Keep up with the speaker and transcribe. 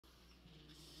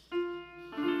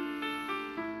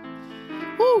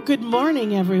Good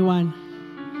morning, everyone.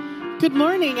 Good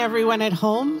morning, everyone at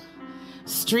home,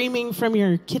 streaming from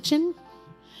your kitchen.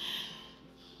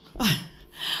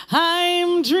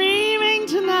 I'm dreaming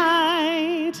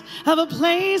tonight of a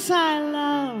place I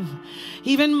love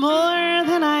even more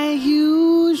than I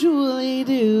usually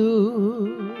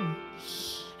do.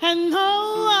 And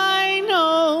though I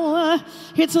know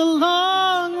it's a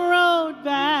long road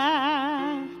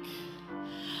back,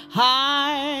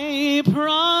 I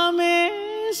promise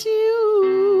you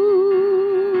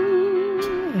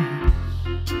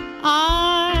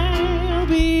I'll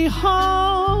be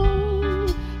home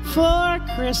for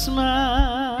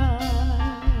Christmas.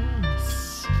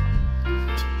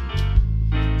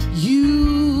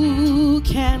 You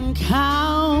can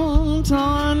count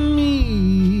on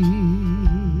me.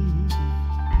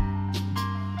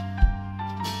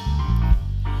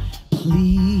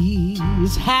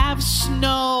 Please have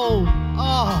snow,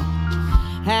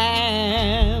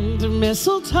 and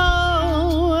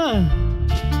mistletoe,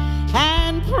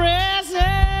 and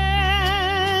presents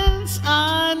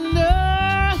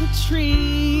under the tree.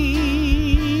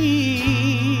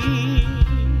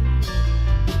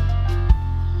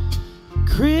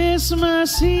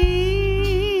 Christmas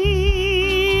Eve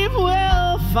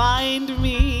will find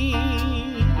me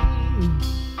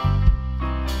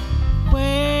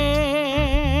where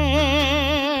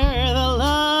the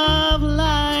love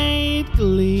light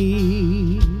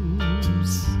gleams.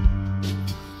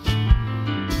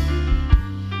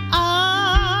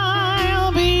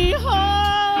 I'll be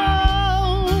home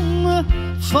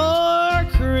for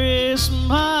Christmas,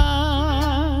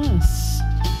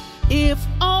 if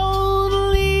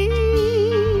only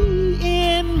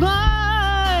in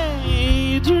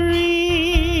my dreams.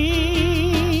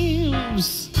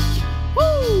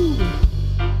 Woo!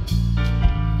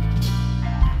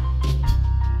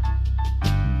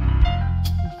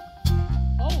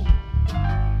 Oh.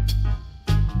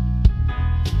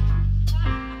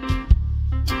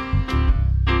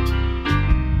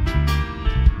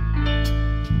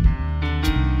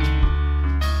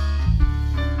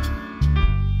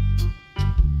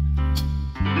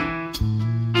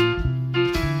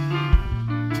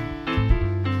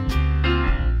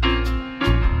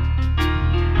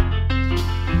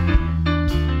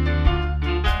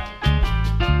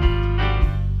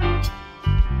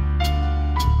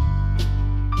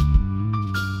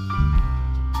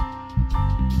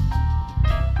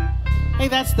 Hey,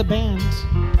 that's the band.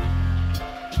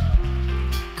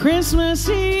 Christmas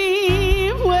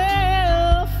Eve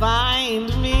will find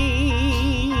me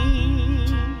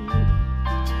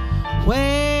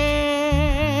where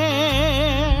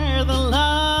the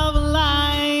love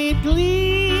light gleams.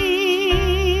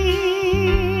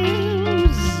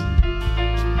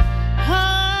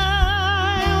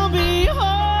 I'll be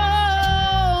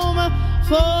home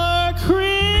for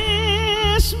Christmas,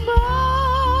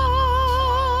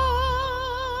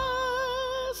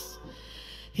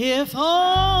 if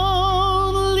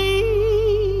only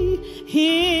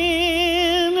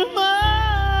in my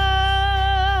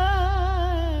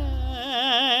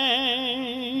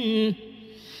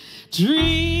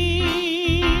dreams.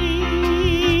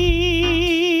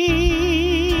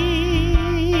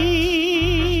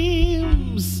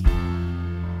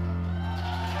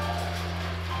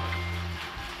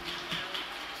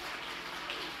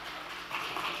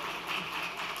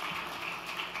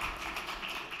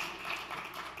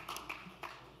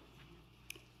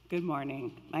 Good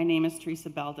morning. My name is Teresa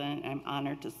Belden, and I'm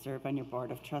honored to serve on your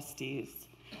Board of Trustees.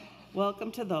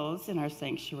 Welcome to those in our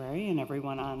sanctuary and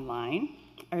everyone online.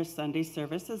 Our Sunday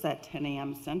service is at 10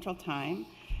 a.m. Central Time,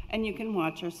 and you can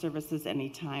watch our services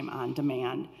anytime on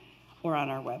demand or on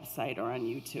our website or on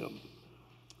YouTube.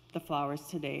 The flowers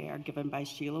today are given by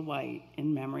Sheila White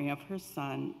in memory of her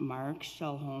son, Mark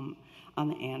Shellholm, on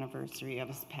the anniversary of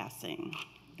his passing.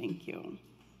 Thank you.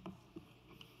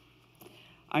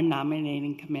 Our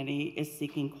nominating committee is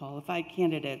seeking qualified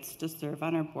candidates to serve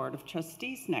on our Board of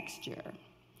Trustees next year.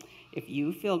 If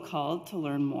you feel called to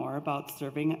learn more about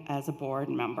serving as a board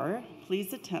member,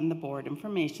 please attend the board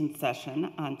information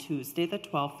session on Tuesday the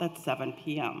 12th at 7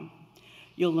 p.m.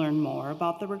 You'll learn more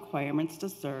about the requirements to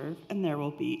serve, and there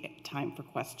will be time for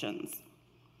questions.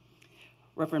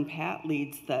 Reverend Pat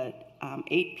leads the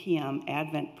 8 p.m.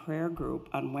 Advent prayer group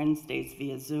on Wednesdays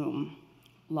via Zoom.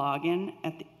 Log in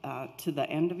to the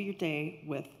end of your day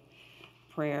with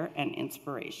prayer and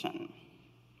inspiration.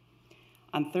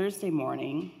 On Thursday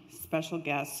morning, special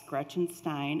guests Gretchen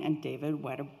Stein and David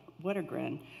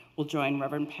Wettergren will join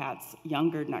Reverend Pat's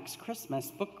Younger Next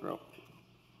Christmas book group.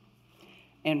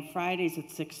 And Fridays at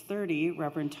 6:30,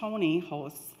 Reverend Tony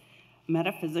hosts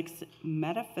Metaphysics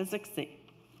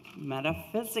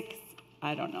metaphysics,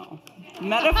 I don't know.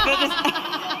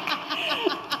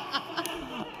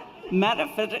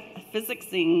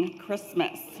 Metaphysicsing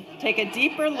Christmas. Take a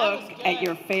deeper look at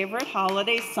your favorite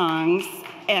holiday songs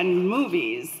and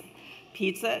movies.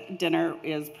 Pizza dinner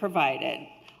is provided.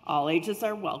 All ages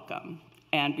are welcome,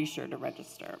 and be sure to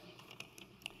register.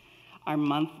 Our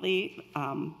monthly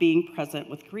Being Present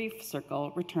with Grief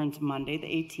Circle returns Monday the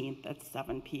 18th at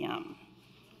 7 p.m.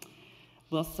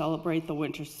 We'll celebrate the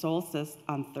winter solstice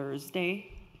on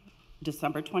Thursday,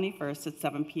 December 21st at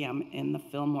 7 p.m. in the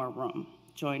Fillmore Room.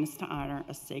 Join us to honor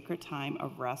a sacred time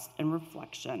of rest and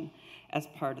reflection as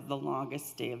part of the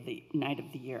longest night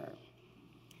of the year.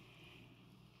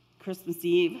 Christmas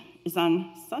Eve is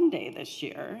on Sunday this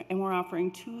year, and we're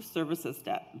offering 2 services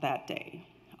that day.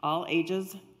 All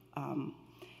ages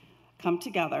come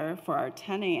together for our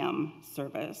 10 a.m.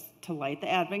 service to light the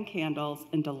Advent candles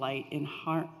and delight in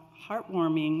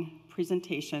heartwarming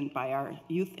presentation by our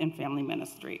youth and family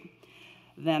ministry.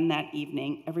 Then that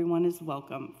evening, everyone is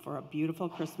welcome for a beautiful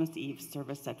Christmas Eve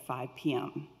service at 5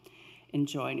 p.m.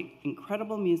 Enjoy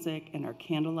incredible music and our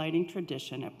candle lighting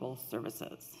tradition at both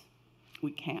services.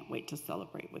 We can't wait to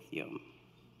celebrate with you.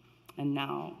 And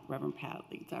now, Reverend Pat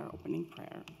leads our opening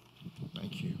prayer.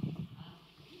 Thank you.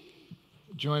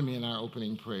 Join me in our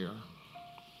opening prayer.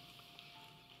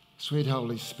 Sweet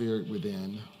Holy Spirit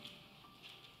within,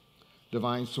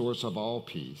 divine source of all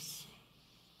peace,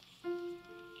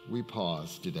 we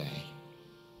pause today.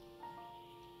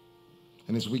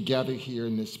 And as we gather here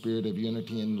in this spirit of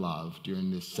unity and love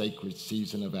during this sacred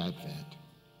season of Advent,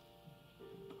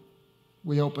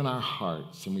 we open our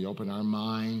hearts and we open our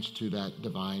minds to that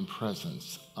divine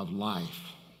presence of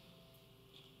life.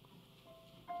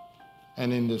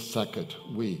 And in this second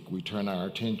week, we turn our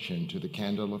attention to the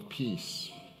candle of peace,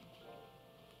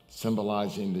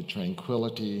 symbolizing the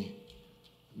tranquility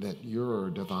that your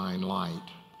divine light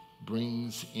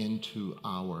brings into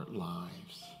our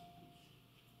lives.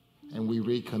 And we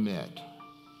recommit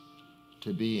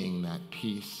to being that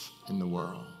peace in the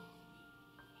world.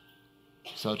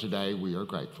 So today we are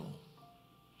grateful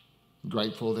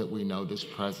that we know this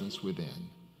presence within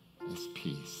is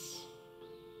peace.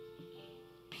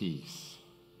 Peace,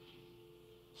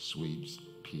 sweet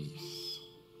peace.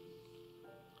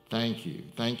 Thank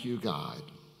you, God.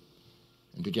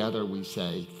 And together we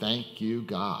say, thank you,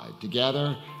 God.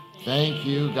 Together, thank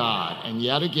you, God. And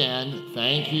yet again,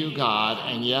 thank you, God.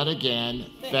 And yet again,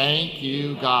 thank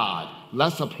you, God.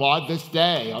 Let's applaud this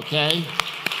day, okay?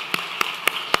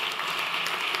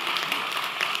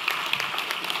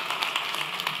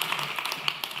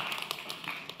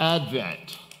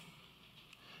 Advent.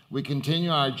 We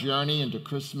continue our journey into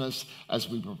Christmas as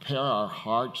we prepare our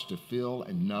hearts to feel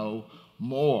and know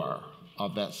more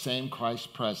of that same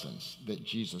Christ presence that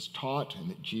Jesus taught and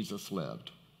that Jesus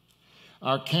lived.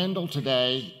 Our candle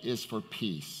today is for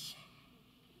peace.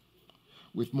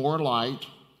 With more light,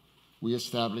 we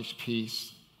establish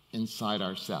peace inside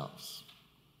ourselves.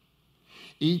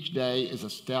 Each day is a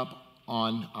step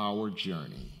on our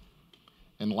journey.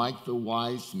 And like the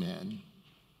wise men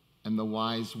and the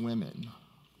wise women,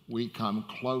 we come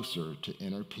closer to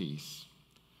inner peace,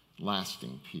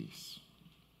 lasting peace.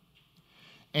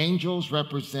 Angels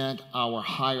represent our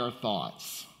higher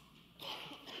thoughts.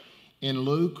 In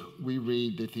Luke, we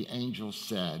read that the angel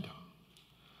said,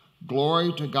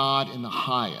 "Glory to God in the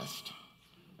highest,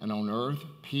 and on earth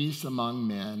peace among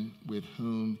men with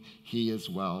whom he is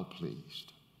well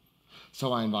pleased."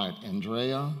 So I invite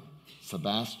Andrea,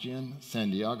 Sebastian, San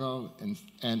Diego,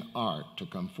 and Art to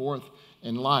come forth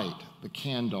and light the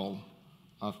candle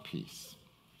of peace.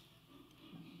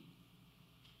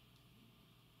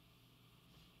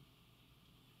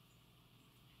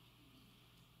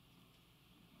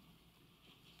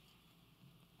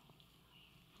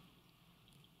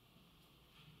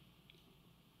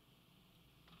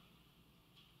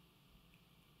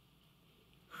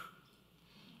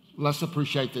 Let's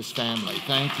appreciate this family.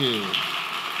 Thank you.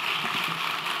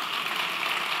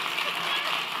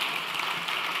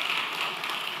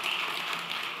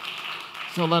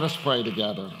 So let us pray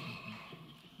together.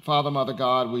 Father, Mother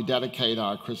God, we dedicate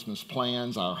our Christmas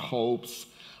plans, our hopes,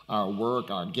 our work,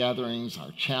 our gatherings,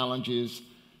 our challenges.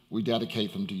 We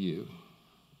dedicate them to you.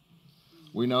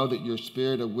 We know that your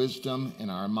spirit of wisdom in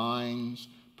our minds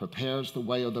prepares the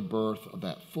way of the birth of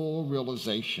that full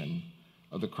realization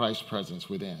of the Christ presence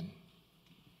within.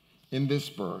 In this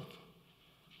birth,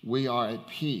 we are at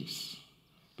peace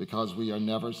because we are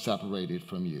never separated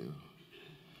from you.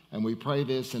 And we pray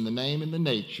this in the name and the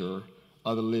nature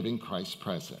of the living Christ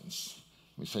presence.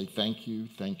 We say thank you,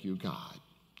 God.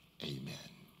 Amen.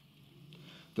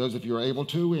 Those of you who are able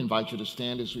to, we invite you to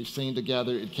stand as we sing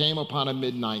together, It Came Upon a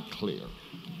Midnight Clear.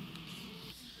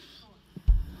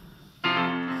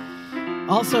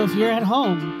 Also, if you're at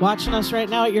home watching us right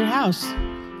now at your house,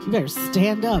 you better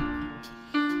stand up.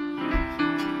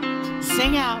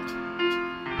 Sing out.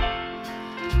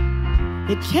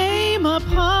 It came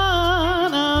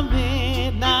upon a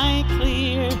midnight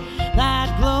clear,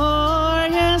 that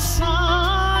glorious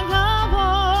song of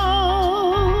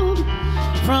old,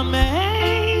 from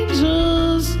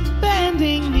angels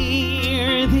bending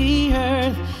near the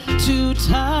earth to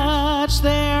touch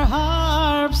their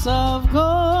harps of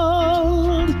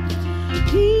gold.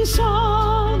 Peace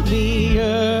on the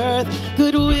earth,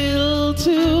 goodwill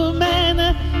to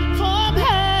men, from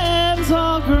heaven's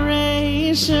all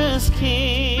gracious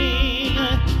King.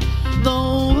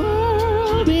 The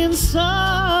world in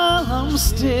solemn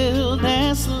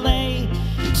stillness lay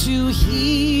to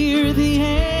hear the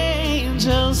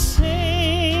angels sing.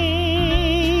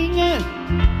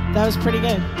 That was pretty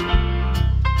good.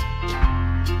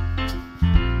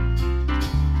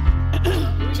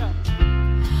 Here we go.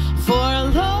 For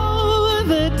lo,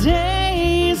 the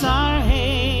days are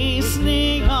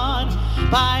hastening on,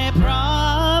 by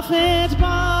prophet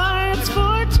bards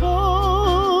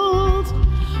foretold,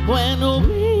 when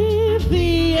with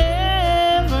the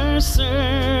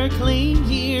ever-circling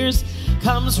years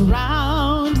comes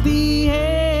round the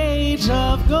age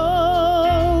of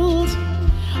gold,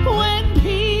 when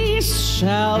peace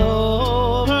shall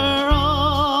over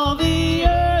all the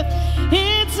earth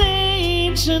its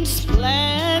ancient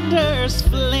splendors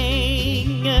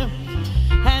fling,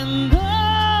 and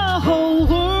the whole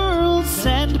world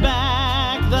send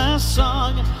back the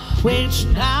song which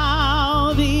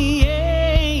now the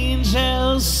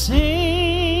angels sing.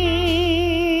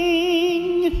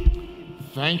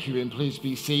 Thank you, and please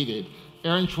be seated.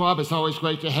 Aaron Schwab, it's always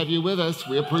great to have you with us.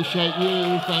 We appreciate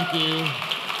you. Thank you.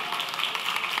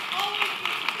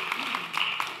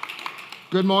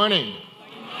 Good morning.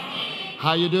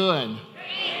 How you doing?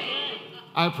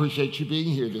 I appreciate you being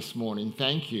here this morning.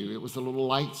 Thank you. It was a little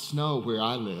light snow where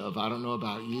I live. I don't know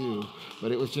about you,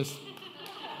 but it was just...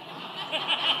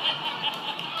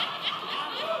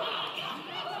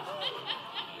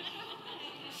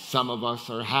 Some of us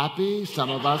are happy, some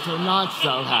of us are not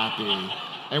so happy.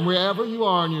 And wherever you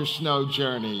are on your snow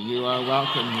journey, you are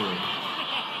welcome here.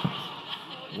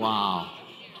 Wow.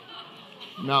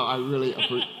 No, I really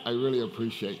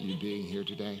appreciate you being here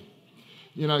today.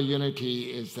 You know,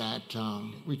 Unity is that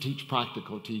we teach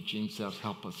practical teachings that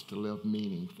help us to live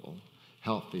meaningful,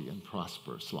 healthy, and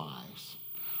prosperous lives.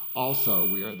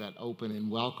 Also, we are that open and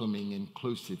welcoming,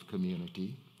 inclusive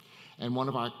community. And one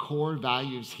of our core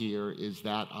values here is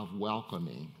that of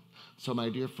welcoming. So, my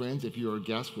dear friends, if you're a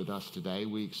guest with us today,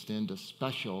 we extend a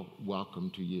special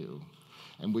welcome to you.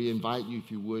 And we invite you,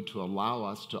 if you would, to allow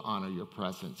us to honor your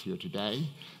presence here today.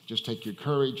 Just take your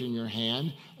courage in your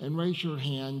hand and raise your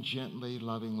hand gently,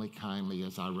 lovingly, kindly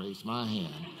as I raise my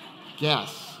hand.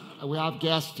 Guests. We have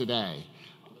guests today.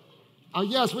 Oh,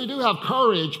 yes, we do have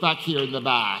courage back here in the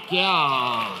back.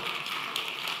 Yeah.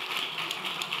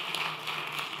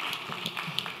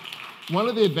 One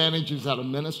of the advantages that a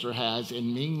minister has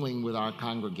in mingling with our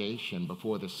congregation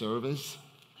before the service,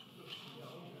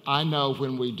 I know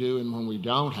when we do and when we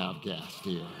don't have guests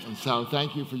here. And so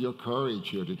thank you for your courage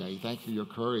here today. Thank you for your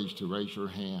courage to raise your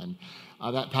hand.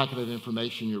 That packet of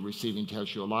information you're receiving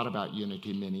tells you a lot about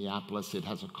Unity Minneapolis. It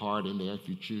has a card in there if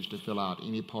you choose to fill out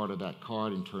any part of that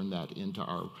card and turn that into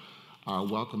our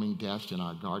welcoming desk in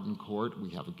our garden court. We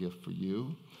have a gift for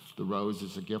you. The rose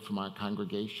is a gift from our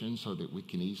congregation so that we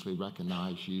can easily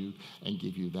recognize you and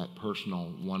give you that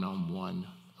personal one-on-one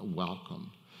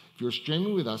welcome. If you're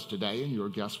streaming with us today and you're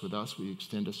a guest with us, we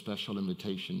extend a special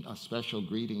invitation, a special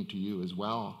greeting to you as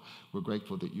well. We're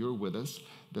grateful that you're with us.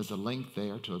 There's a link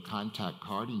there to a contact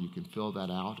card, and you can fill that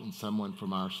out, and someone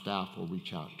from our staff will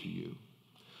reach out to you.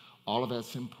 All of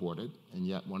that's important, and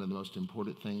yet one of the most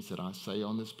important things that I say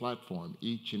on this platform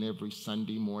each and every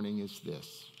Sunday morning is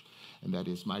this. And that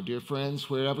is, my dear friends,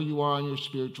 wherever you are on your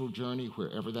spiritual journey,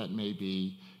 wherever that may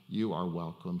be, you are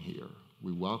welcome here.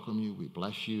 We welcome you, we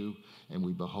bless you, and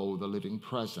we behold the living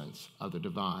presence of the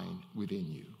divine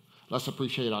within you. Let's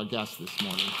appreciate our guests this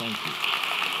morning. Thank you.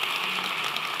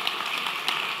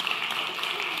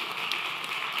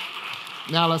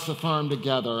 Now let's affirm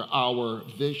together our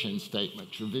vision statement.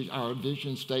 Our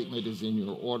vision statement is in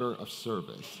your order of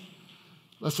service.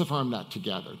 Let's affirm that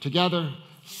together. Together,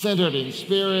 centered in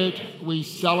spirit, we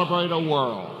celebrate a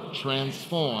world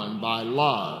transformed by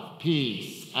love,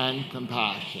 peace, and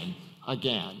compassion.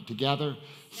 Again, together,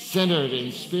 centered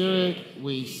in spirit,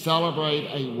 we celebrate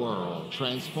a world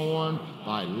transformed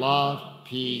by love,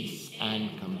 peace,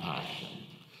 and compassion.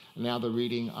 And now the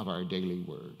reading of our daily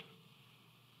word.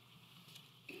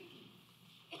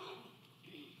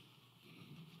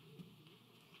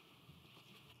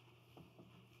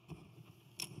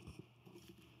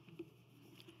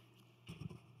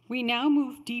 We now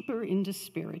move deeper into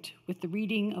spirit with the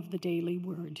reading of the daily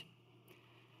word.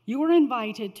 You are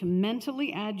invited to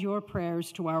mentally add your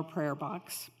prayers to our prayer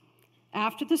box.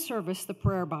 After the service, the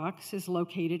prayer box is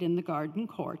located in the garden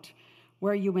court,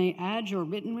 where you may add your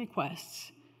written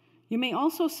requests. You may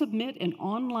also submit an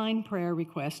online prayer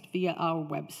request via our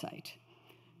website.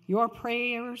 Your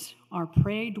prayers are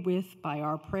prayed with by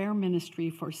our prayer ministry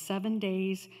for 7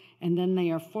 days, and then they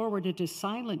are forwarded to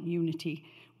Silent Unity,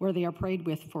 where they are prayed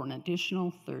with for an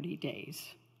additional 30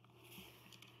 days.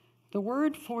 The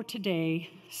word for today,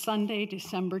 Sunday,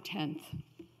 December 10th,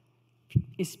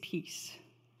 is peace.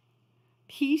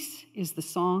 Peace is the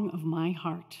song of my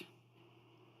heart.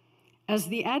 As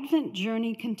the Advent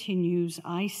journey continues,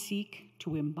 I seek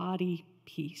to embody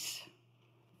peace.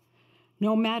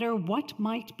 No matter what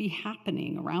might be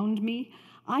happening around me,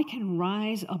 I can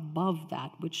rise above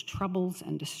that which troubles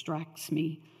and distracts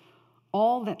me,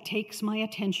 all that takes my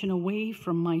attention away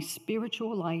from my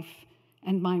spiritual life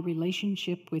and my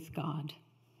relationship with God.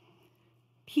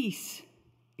 Peace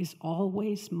is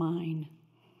always mine,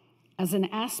 as an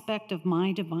aspect of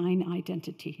my divine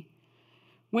identity.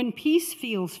 When peace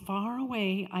feels far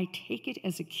away, I take it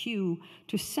as a cue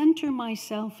to center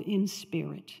myself in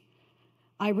spirit.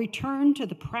 I return to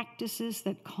the practices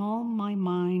that calm my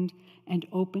mind and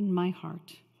open my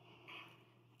heart.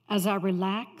 As I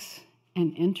relax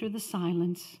and enter the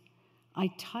silence,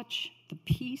 I touch the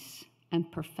peace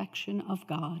and perfection of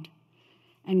God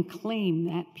and claim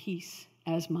that peace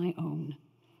as my own.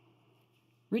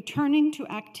 Returning to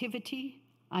activity,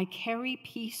 I carry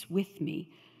peace with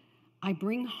me. I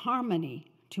bring harmony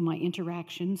to my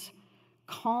interactions,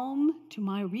 calm to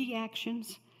my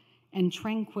reactions, and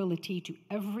tranquility to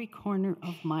every corner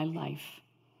of my life.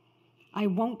 I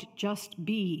won't just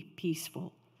be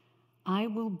peaceful. I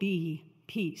will be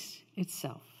peace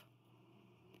itself.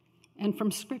 And from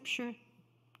Scripture,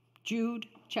 Jude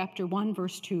chapter 1,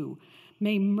 verse 2,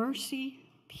 may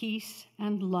mercy, peace,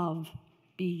 and love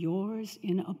be yours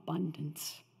in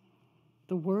abundance.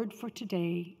 The word for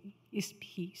today is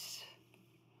peace.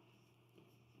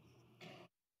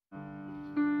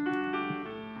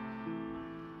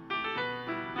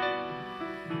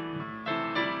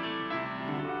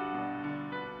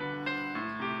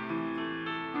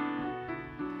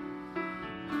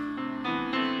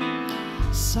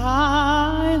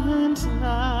 Silent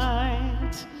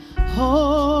night,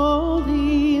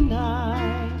 holy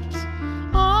night,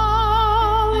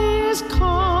 all is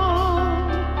calm,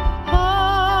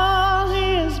 all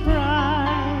is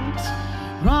bright,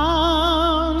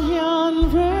 round yon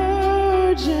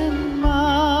virgin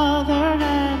mother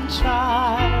and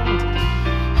child,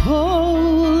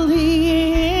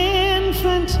 holy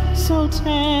infant, so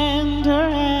tender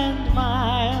and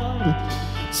mild,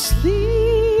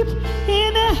 sleep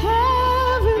in a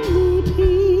heavenly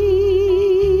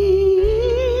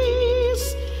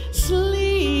peace,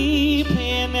 sleep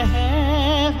in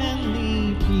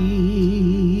heavenly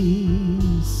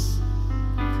peace.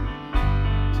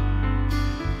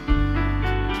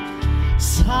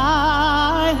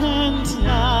 Silent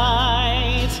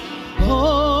night,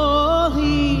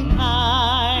 holy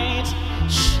night,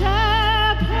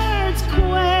 shepherds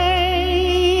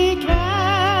quake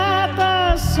at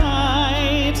the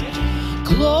sight.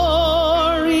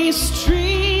 Glory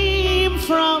stream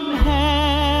from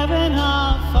heaven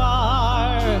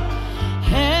afar.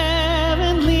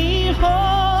 Heavenly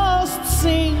hosts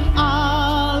sing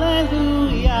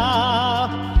Alleluia.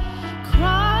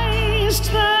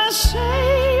 Christ the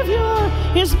Savior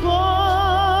is born.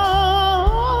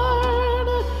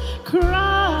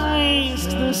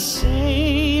 Christ the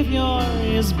Savior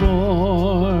is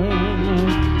born.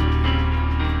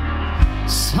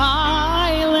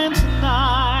 Silent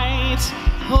night,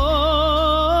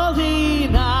 holy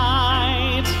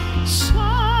night,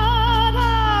 Son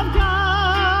of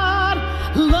God,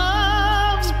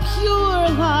 love's pure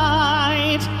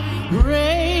light,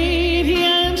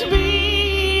 radiant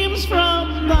beams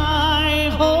from thy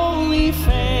holy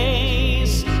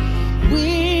face,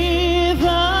 with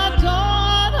the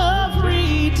dawn of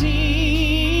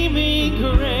redeeming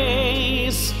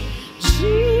grace.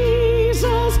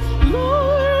 Jesus,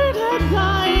 Lord, at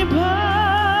thy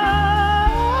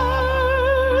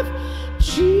birth,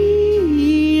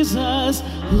 Jesus,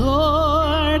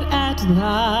 Lord, at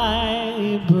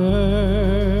thy birth.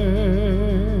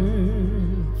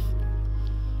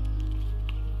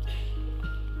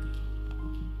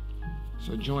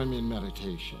 join me in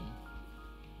meditation?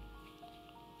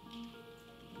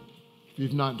 If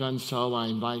you've not done so, I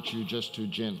invite you just to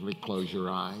gently close your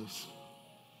eyes.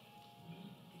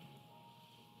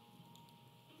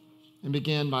 And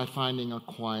begin by finding a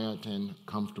quiet and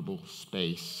comfortable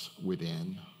space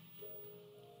within.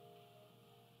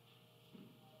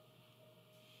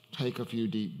 Take a few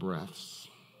deep breaths.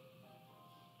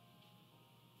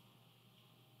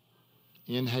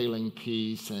 Inhaling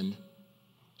peace and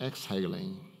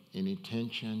exhaling any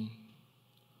tension,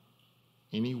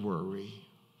 any worry.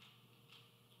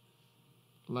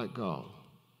 Let go.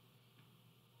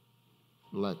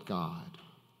 Let God.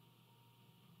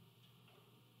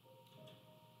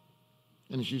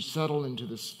 And as you settle into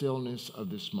the stillness of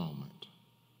this moment,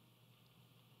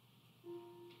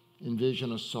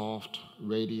 envision a soft,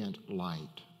 radiant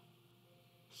light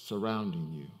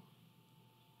surrounding you.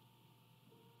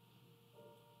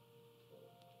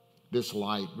 This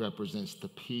light represents the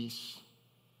peace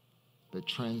that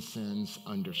transcends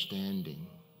understanding,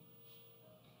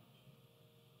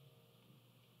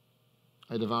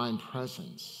 a divine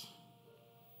presence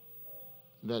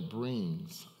that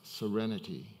brings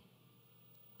serenity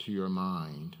to your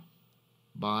mind,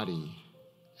 body,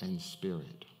 and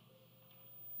spirit.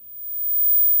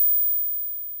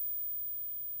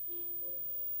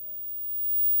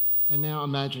 And now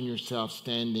imagine yourself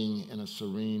standing in a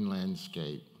serene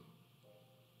landscape,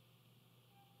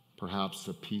 perhaps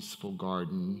a peaceful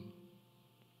garden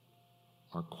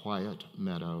or quiet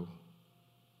meadow.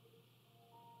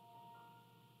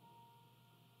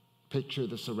 Picture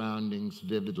the surroundings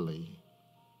vividly,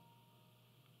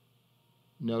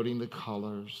 noting the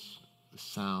colors, the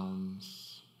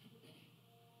sounds,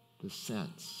 the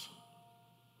scents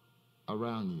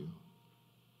around you.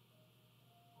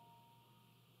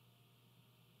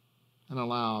 And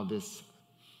allow this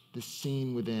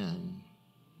scene within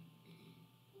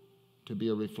to be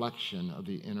a reflection of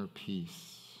the inner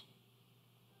peace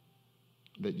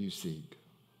that you seek.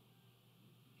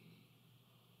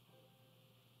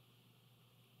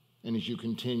 And as you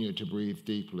continue to breathe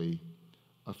deeply,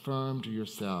 affirm to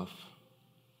yourself,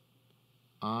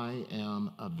 I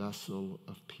am a vessel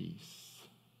of peace.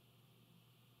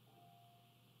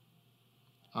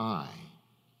 I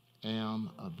am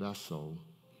a vessel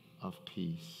of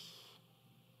peace.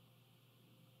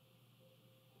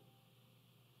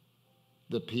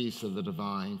 The peace of the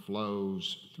divine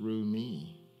flows through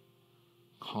me,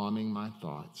 calming my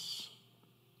thoughts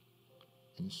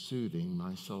and soothing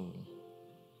my soul.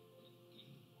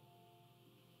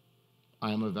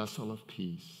 I am a vessel of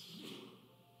peace.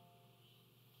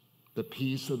 The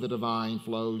peace of the divine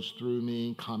flows through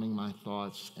me, calming my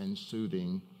thoughts and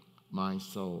soothing my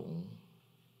soul.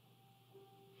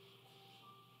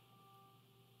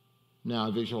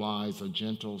 Now visualize a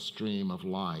gentle stream of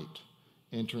light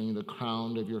entering the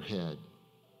crown of your head,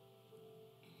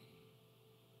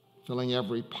 filling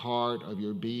every part of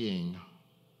your being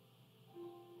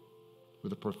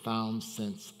with a profound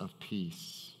sense of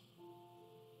peace.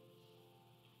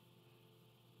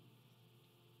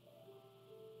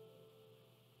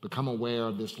 Become aware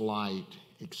of this light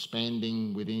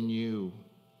expanding within you,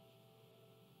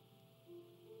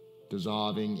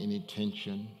 dissolving any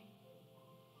tension,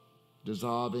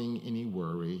 dissolving any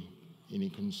worry, any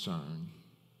concern.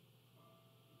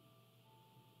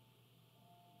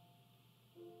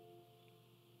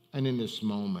 And in this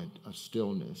moment of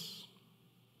stillness,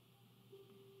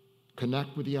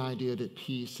 connect with the idea that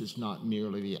peace is not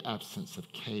merely the absence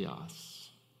of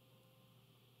chaos,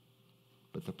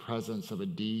 but the presence of a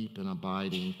deep and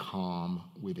abiding calm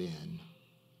within.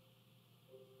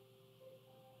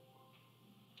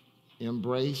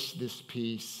 Embrace this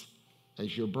peace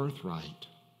as your birthright,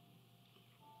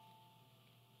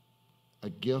 a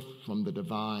gift from the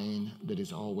divine that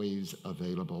is always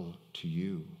available to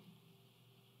you.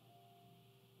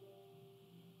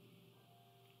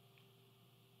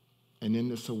 And in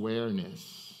this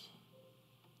awareness,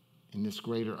 in this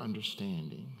greater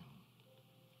understanding,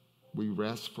 we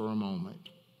rest for a moment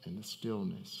in the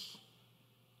stillness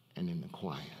and in the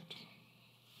quiet.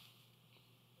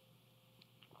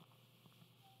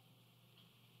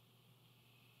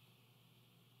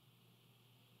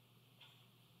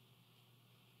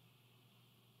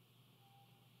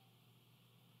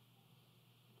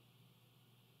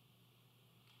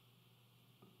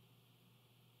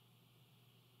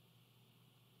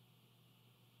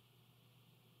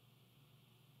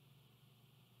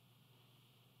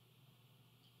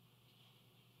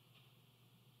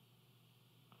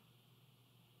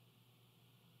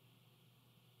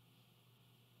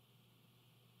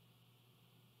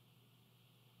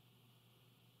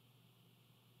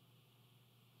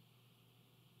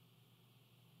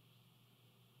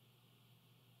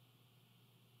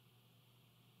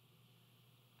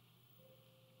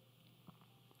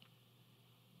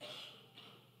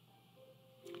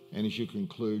 And as you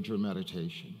conclude your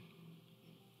meditation,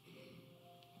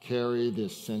 carry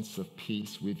this sense of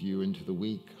peace with you into the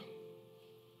week.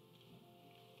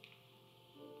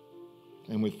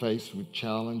 And when faced with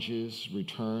challenges,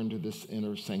 return to this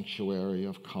inner sanctuary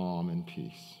of calm and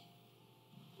peace.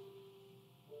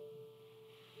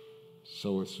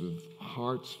 So it's with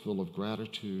hearts full of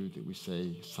gratitude that we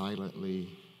say silently,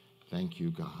 thank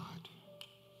you, God.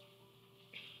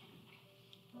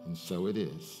 And so it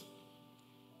is.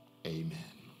 Amen.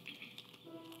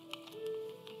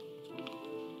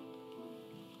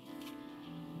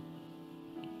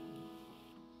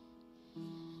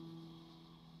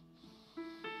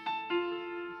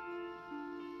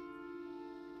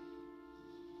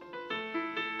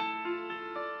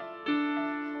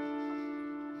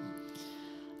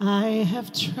 I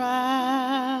have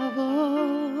traveled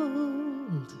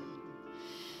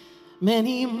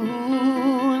many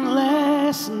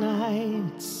moonless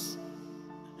nights,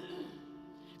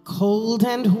 cold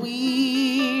and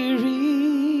weary,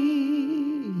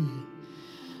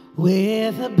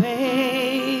 with a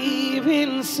babe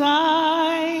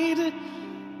inside,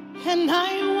 and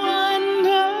I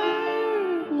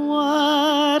wonder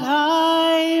what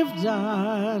I've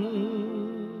done.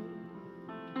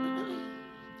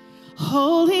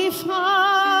 Holy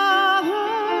Father,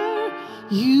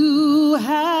 you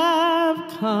have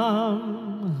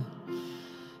come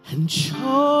and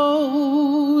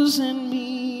chosen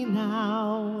me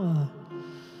now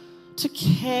to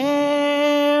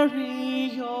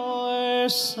carry your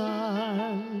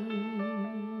Son.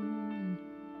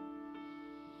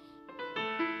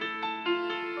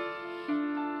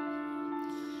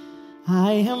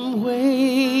 I am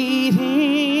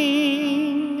waiting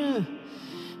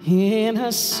in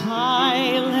a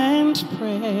silent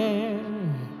prayer.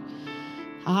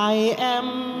 I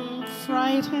am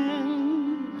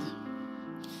frightened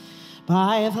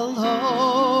by the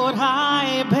load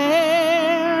I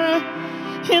bear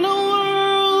in a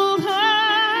world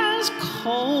as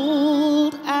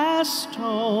cold as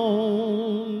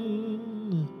stone.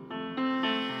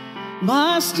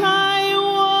 Must I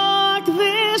walk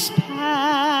this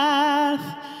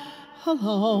path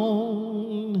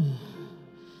alone?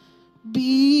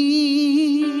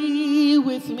 Be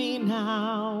with me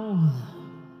now.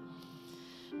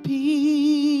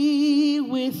 Be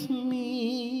with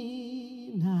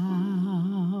me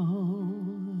now.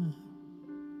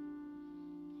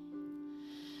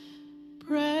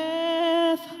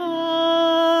 Breath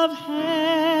of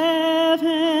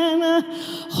heaven,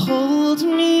 hold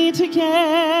me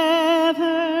together.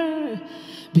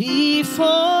 Be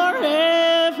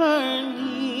forever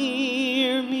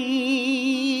near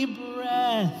me.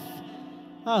 Breath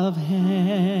of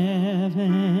heaven,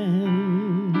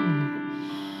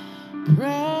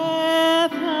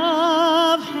 breath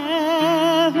of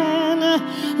heaven,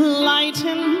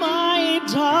 lighten my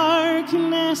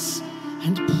darkness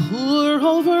and pour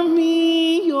over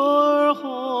me your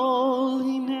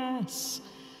holiness,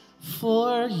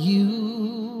 for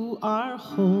you are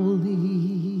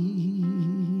holy.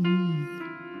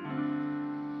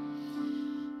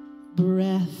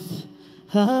 Breath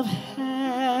of heaven.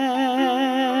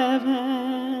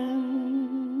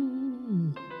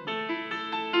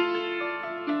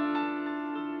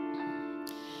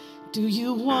 Do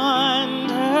you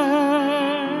wonder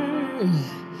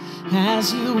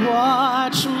as you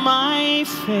watch my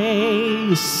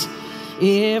face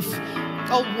if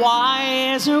a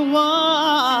wiser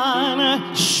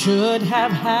one should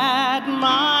have had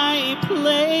my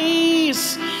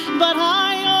place? But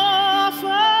I offer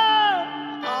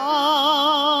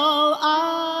all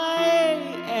I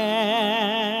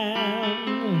am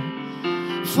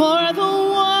for the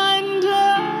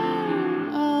wonder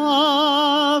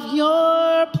of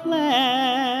your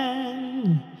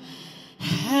plan.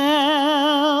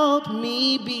 Help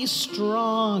me be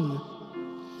strong.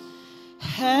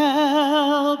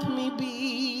 Help me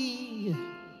be.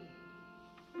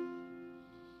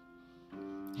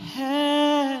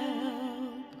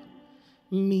 Help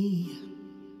me.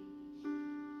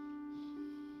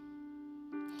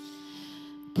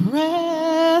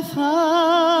 Breath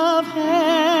of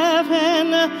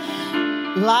heaven,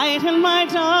 lighten my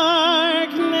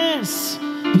darkness.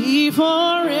 Be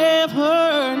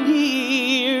forever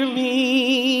near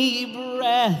me.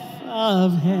 Breath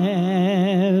of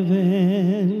heaven,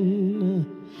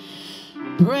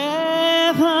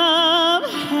 breath of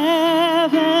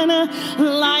heaven,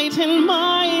 lighten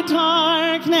my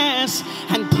darkness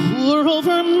and pour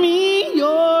over me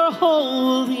your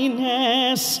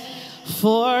holiness,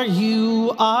 for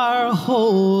you are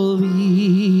holy.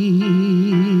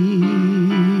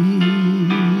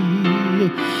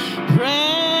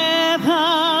 Breath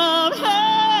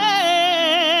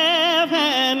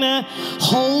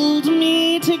hold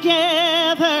me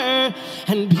together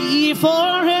and be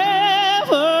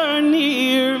forever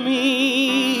near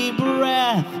me.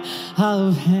 Breath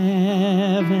of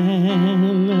heaven,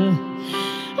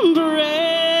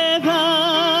 breath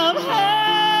of heaven,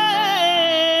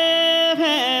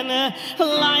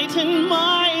 lighten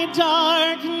my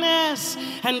darkness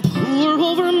and pour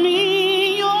over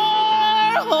me your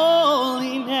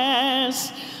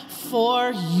holiness,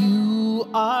 for you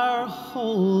are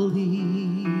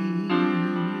holy.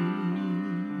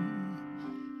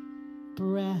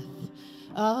 Breath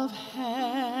of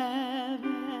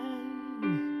heaven,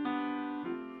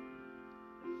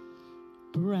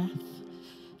 breath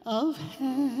of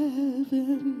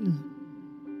heaven,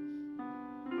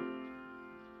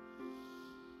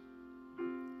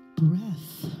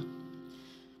 breath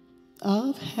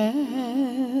of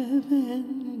heaven.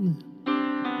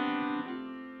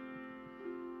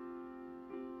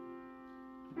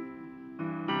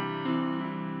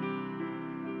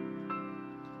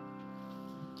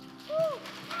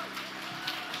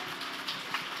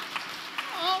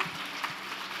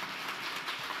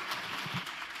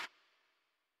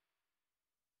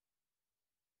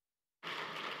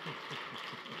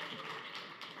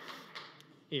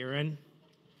 Aaron,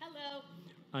 Hello.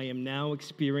 I am now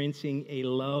experiencing a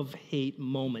love-hate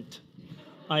moment.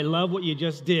 I love what you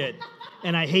just did,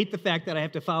 and I hate the fact that I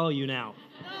have to follow you now.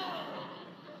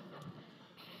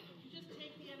 Just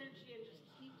take the energy and just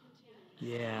keep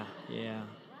continuing. Yeah.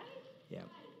 Right?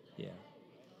 Yeah.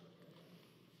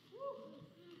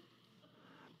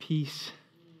 Peace,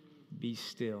 be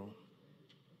still.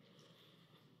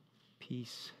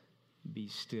 Peace, be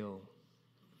still.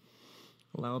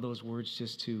 Allow those words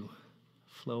just to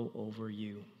flow over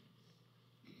you.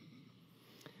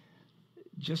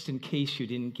 Just in case you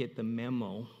didn't get the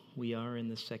memo, we are in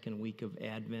the second week of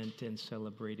Advent and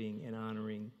celebrating and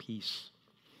honoring peace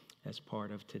as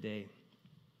part of today.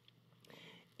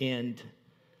 And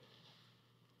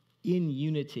in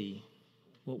unity,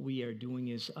 what we are doing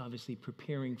is obviously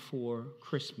preparing for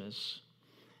Christmas,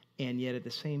 and yet at the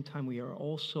same time, we are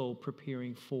also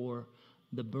preparing for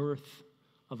the birth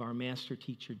of our master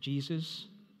teacher, Jesus,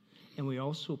 and we're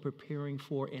also preparing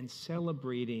for and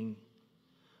celebrating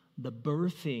the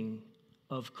birthing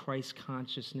of Christ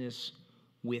consciousness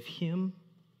with him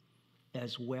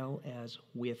as well as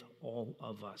with all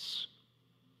of us.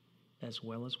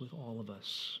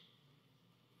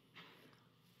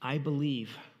 I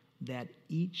believe that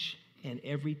each and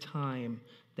every time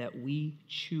that we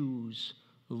choose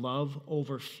love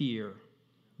over fear,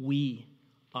 we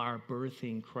are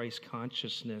birthing Christ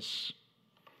consciousness.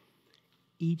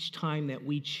 Each time that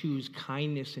we choose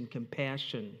kindness and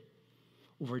compassion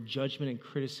over judgment and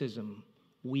criticism,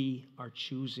 we are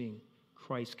choosing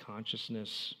Christ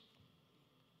consciousness.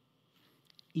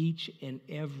 Each and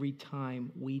every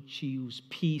time we choose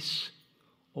peace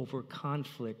over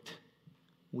conflict,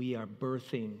 we are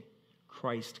birthing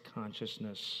Christ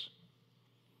consciousness.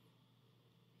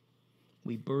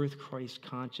 We birth Christ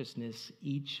consciousness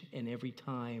each and every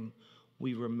time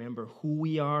we remember who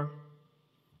we are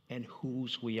and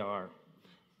whose we are.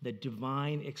 The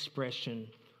divine expression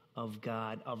of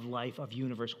God, of life, of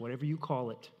universe, whatever you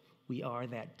call it, we are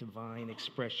that divine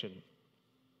expression.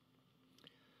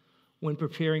 When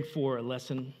preparing for a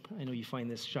lesson, I know you find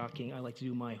this shocking, I like to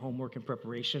do my homework and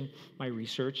preparation, my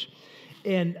research.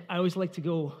 And I always like to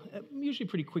go, usually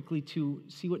pretty quickly, to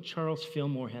see what Charles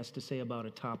Fillmore has to say about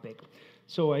a topic.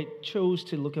 So I chose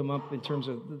to look him up in terms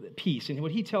of peace. And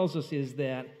what he tells us is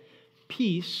that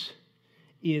peace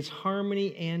is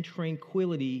harmony and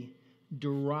tranquility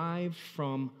derived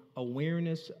from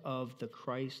awareness of the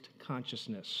Christ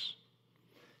consciousness.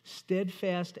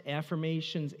 Steadfast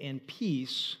affirmations and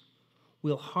peace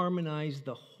will harmonize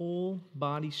the whole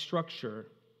body structure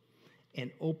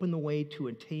and open the way to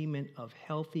attainment of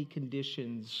healthy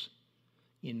conditions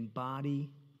in body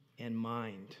and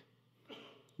mind.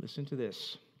 Listen to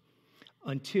this.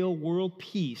 Until world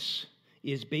peace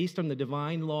is based on the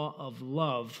divine law of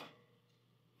love,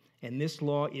 and this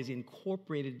law is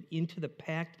incorporated into the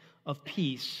pact of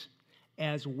peace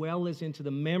as well as into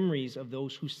the memories of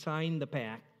those who signed the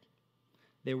pact,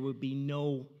 there will be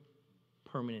no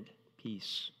permanent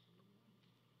peace.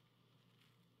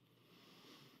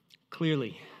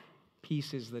 Clearly,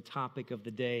 peace is the topic of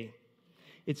the day.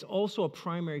 It's also a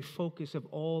primary focus of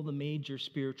all the major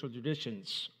spiritual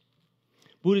traditions.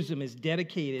 Buddhism is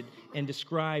dedicated and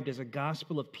described as a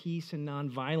gospel of peace and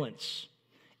nonviolence.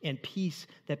 And peace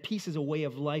is a way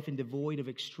of life and devoid of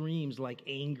extremes like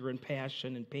anger and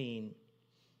passion and pain.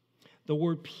 The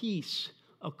word peace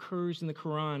occurs in the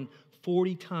Quran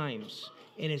 40 times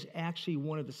and is actually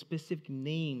one of the specific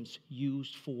names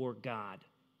used for God.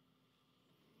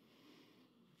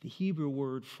 The Hebrew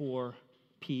word for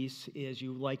peace, as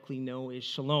you likely know, is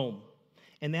shalom.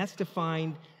 And that's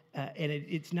defined,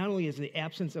 it's not only as the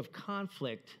absence of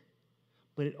conflict,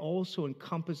 but it also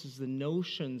encompasses the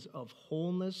notions of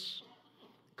wholeness,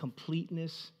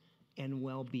 completeness, and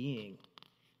well-being.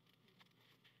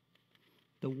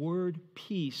 The word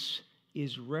peace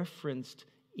is referenced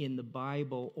in the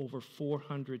Bible over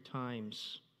 400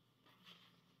 times,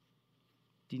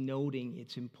 denoting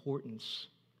its importance.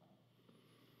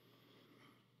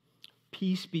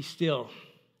 Peace be still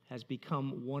has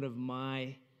become one of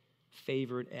my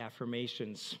favorite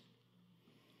affirmations,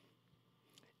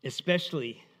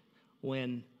 especially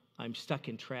when I'm stuck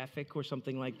in traffic or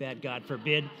something like that, God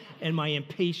forbid, and my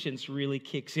impatience really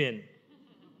kicks in.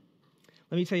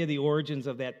 Let me tell you the origins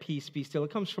of that peace be still.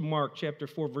 It comes from Mark chapter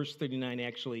 4, verse 39,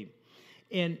 actually.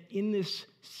 And in this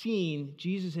scene,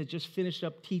 Jesus had just finished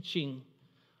up teaching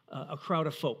a crowd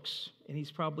of folks, and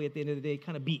he's probably at the end of the day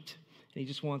kind of beat, and he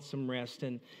just wants some rest.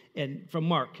 And from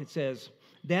Mark, it says,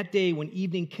 that day when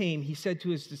evening came, he said to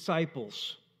his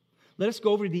disciples, let us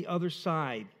go over to the other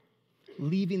side,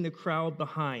 leaving the crowd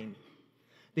behind.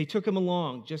 They took him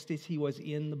along just as he was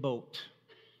in the boat.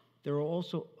 There were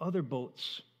also other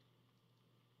boats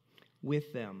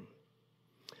with them.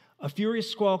 A furious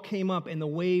squall came up, and the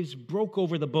waves broke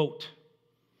over the boat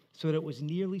so that it was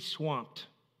nearly swamped.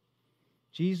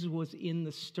 Jesus was in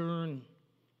the stern,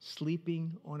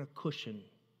 sleeping on a cushion.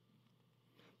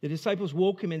 The disciples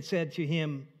woke him and said to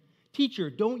him,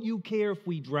 Teacher, don't you care if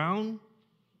we drown?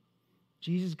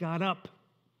 Jesus got up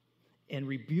and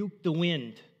rebuked the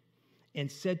wind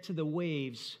and said to the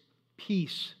waves,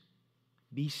 Peace,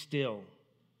 be still.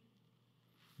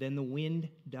 Then the wind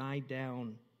died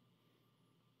down,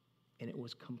 and it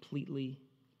was completely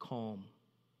calm.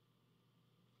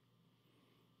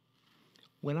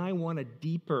 When I want a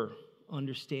deeper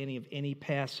understanding of any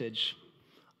passage,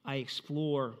 I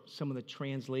explore some of the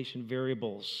translation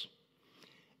variables.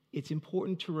 It's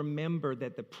important to remember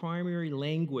that the primary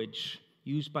language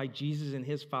used by Jesus and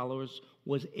his followers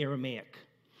was Aramaic.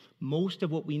 Most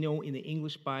of what we know in the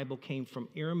English Bible came from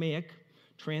Aramaic,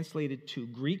 translated to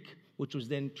Greek, which was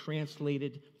then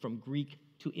translated from Greek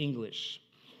to English.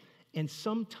 And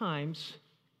sometimes,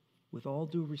 with all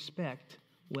due respect,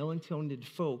 well-intended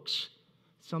folks,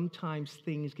 sometimes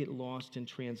things get lost in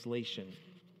translation.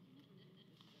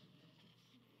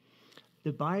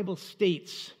 The Bible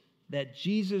states that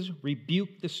Jesus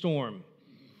rebuked the storm.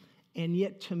 And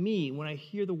yet, to me, when I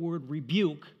hear the word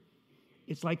rebuke,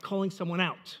 it's like calling someone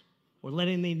out or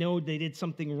letting them know they did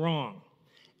something wrong.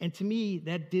 And to me,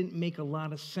 that didn't make a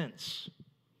lot of sense.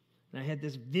 And I had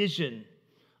this vision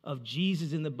of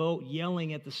Jesus in the boat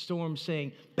yelling at the storm,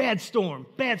 saying, bad storm,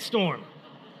 bad storm.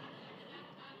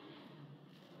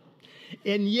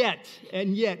 And yet,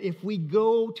 if we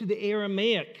go to the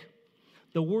Aramaic,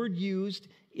 the word used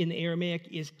in the Aramaic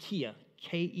is kia,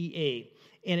 K-E-A,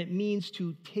 and it means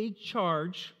to take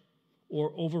charge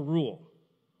or overrule.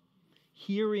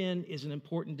 Herein is an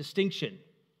important distinction.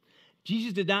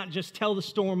 Jesus did not just tell the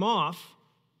storm off,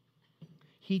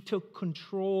 he took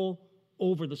control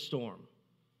over the storm.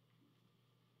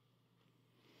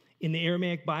 In the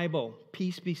Aramaic Bible,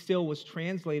 peace be still was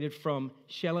translated from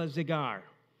Shela Zigar,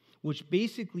 which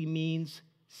basically means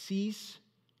cease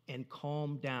and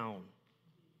calm down.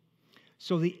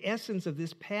 So the essence of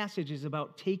this passage is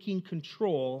about taking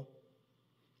control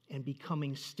and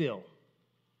becoming still.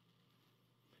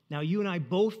 Now, you and I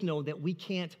both know that we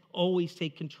can't always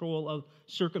take control of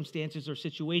circumstances or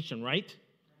situation, right?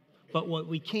 But what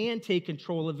we can take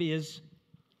control of is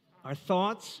our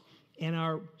thoughts and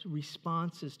our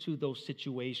responses to those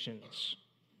situations.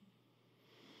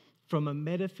 From a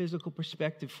metaphysical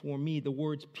perspective for me, the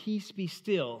words peace be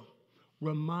still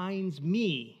reminds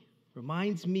me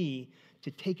to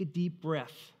take a deep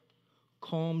breath,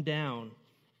 calm down,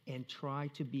 and try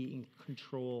to be in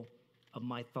control of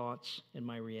my thoughts and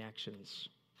my reactions.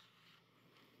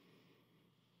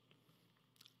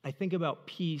 I think about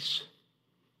peace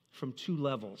from two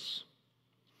levels.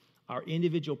 Our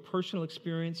individual personal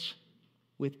experience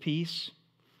with peace,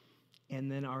 and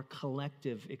then our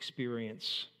collective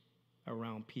experience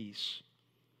around peace.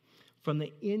 From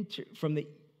the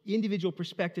individual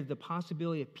perspective, the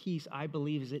possibility of peace, I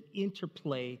believe, is an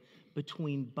interplay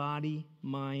between body,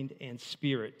 mind, and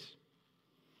spirit.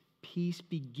 Peace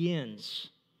begins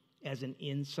as an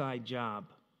inside job.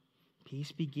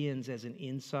 Peace begins as an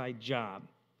inside job.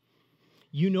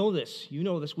 You know this.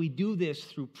 We do this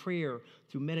through prayer,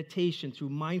 through meditation, through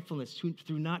mindfulness,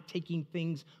 through not taking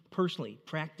things personally,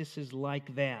 practices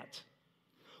like that.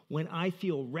 when I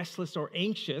feel restless or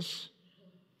anxious,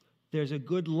 there's a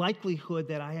good likelihood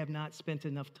that I have not spent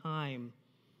enough time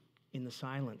in the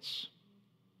silence.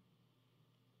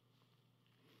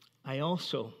 I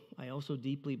also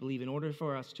deeply believe in order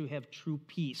for us to have true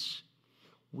peace,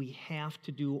 we have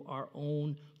to do our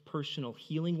own personal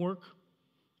healing work,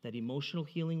 that emotional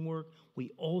healing work.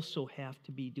 We also have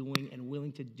to be doing and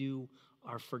willing to do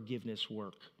our forgiveness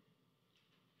work.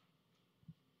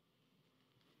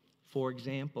 For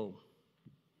example,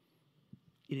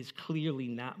 it is clearly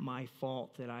not my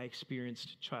fault that I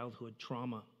experienced childhood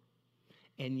trauma.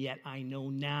 And yet I know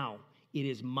now it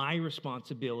is my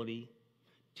responsibility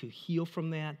to heal from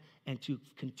that and to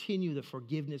continue the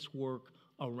forgiveness work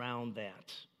around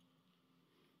that.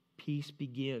 Peace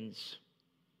begins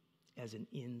as an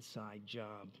inside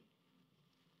job.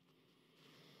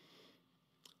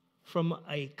 From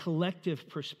a collective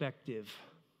perspective,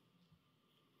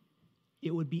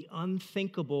 it would be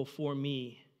unthinkable for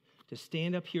me to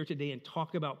stand up here today and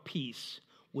talk about peace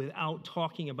without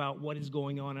talking about what is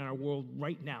going on in our world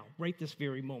right now, right this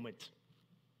very moment.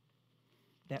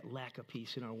 That lack of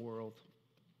peace in our world.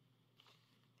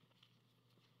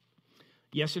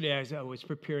 Yesterday, as I was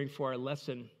preparing for our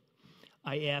lesson,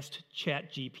 I asked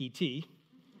ChatGPT,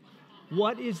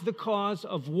 what is the cause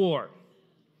of war?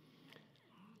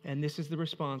 And this is the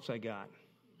response I got.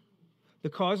 The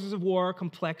causes of war are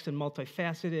complex and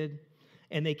multifaceted,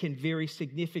 and they can vary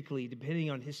significantly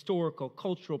depending on historical,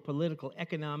 cultural, political,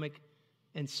 economic,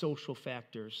 and social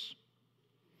factors.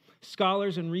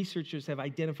 Scholars and researchers have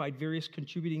identified various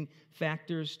contributing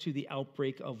factors to the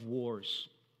outbreak of wars.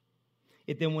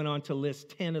 It then went on to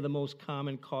list 10 of the most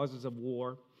common causes of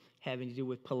war, having to do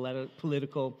with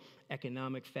political,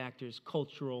 economic factors,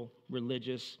 cultural,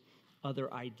 religious,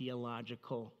 other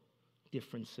ideological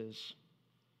differences.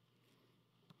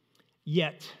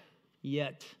 Yet,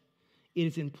 it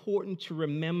is important to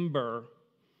remember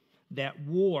that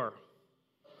war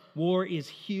is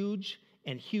huge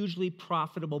and hugely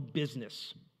profitable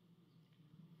business.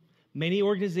 Many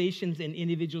organizations and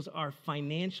individuals are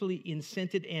financially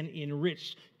incented and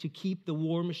enriched to keep the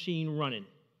war machine running.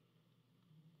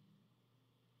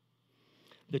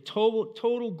 The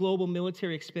total global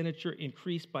military expenditure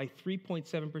increased by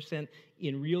 3.7%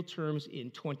 in real terms in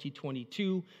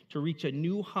 2022 to reach a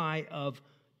new high of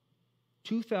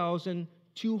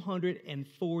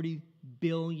 $2,240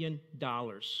 billion.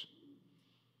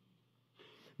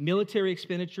 Military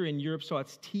expenditure in Europe saw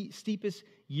its steepest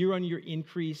year-on-year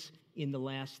increase in the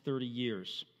last 30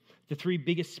 years. The three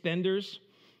biggest spenders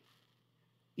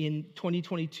in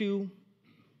 2022,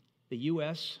 the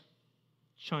U.S.,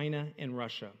 China, and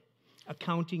Russia,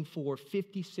 accounting for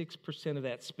 56% of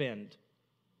that spend.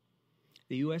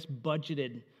 The U.S.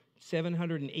 budgeted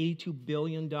 $782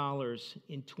 billion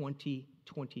in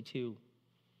 2022.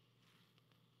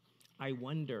 I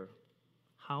wonder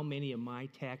how many of my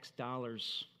tax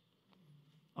dollars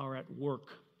are at work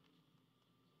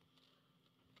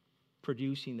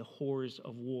producing the horrors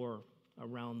of war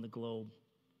around the globe.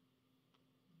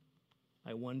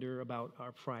 I wonder about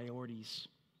our priorities.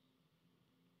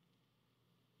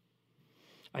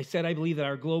 I said I believe that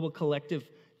our global collective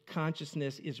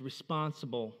consciousness is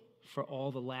responsible for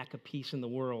all the lack of peace in the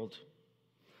world.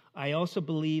 I also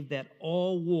believe that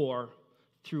all war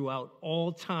throughout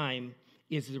all time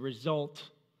is the result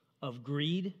of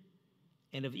greed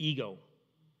and of ego.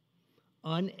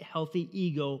 Unhealthy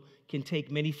ego can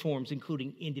take many forms,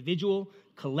 including individual,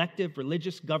 collective,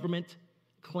 religious, government,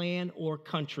 clan, or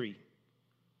country.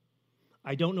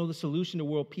 I don't know the solution to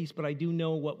world peace, but I do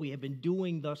know what we have been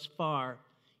doing thus far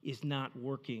is not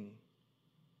working.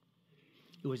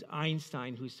 It was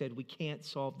Einstein who said we can't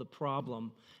solve the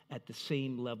problem at the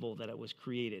same level that it was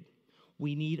created.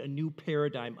 We need a new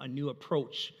paradigm, a new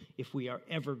approach if we are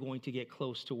ever going to get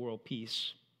close to world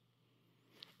peace.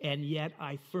 And yet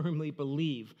I firmly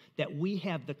believe that we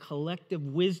have the collective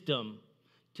wisdom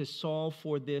to solve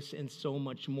for this and so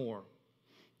much more.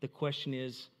 The question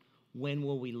is, when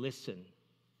will we listen?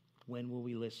 When will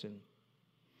we listen?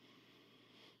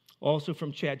 Also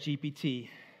from ChatGPT,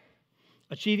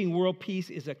 achieving world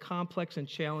peace is a complex and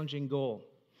challenging goal,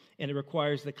 and it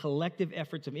requires the collective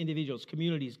efforts of individuals,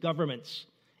 communities, governments,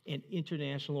 and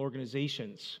international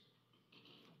organizations.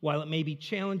 While it may be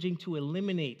challenging to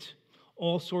eliminate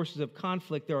all sources of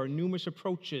conflict, there are numerous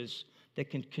approaches that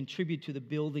can contribute to the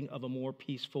building of a more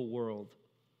peaceful world.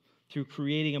 Though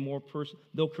creating a more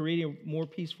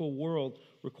peaceful world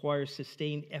requires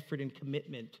sustained effort and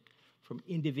commitment from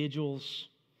individuals,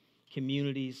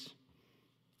 communities.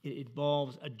 It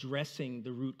involves addressing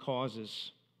the root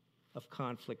causes of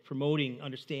conflict, promoting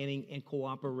understanding and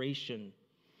cooperation,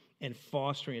 and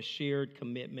fostering a shared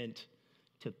commitment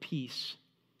to peace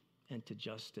and to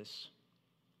justice.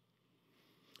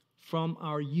 From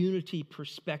our unity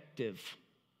perspective,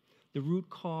 the root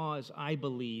cause, I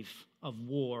believe, of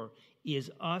war is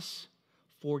us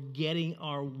forgetting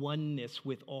our oneness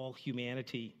with all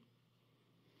humanity.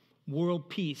 World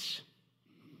peace,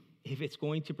 if it's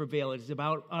going to prevail, it is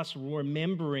about us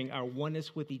remembering our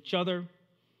oneness with each other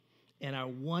and our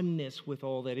oneness with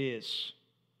all that is.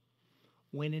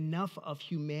 When enough of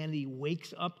humanity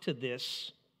wakes up to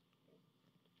this,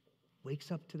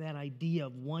 wakes up to that idea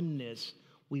of oneness,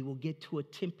 we will get to a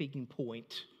tipping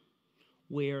point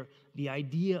where the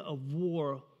idea of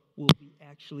war will be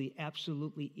actually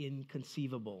absolutely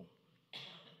inconceivable.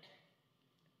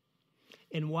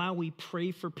 And while we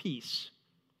pray for peace,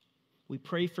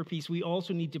 we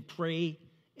also need to pray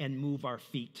and move our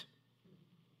feet.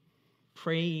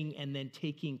 Praying and then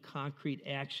taking concrete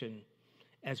action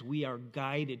as we are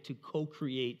guided to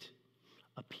co-create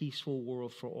a peaceful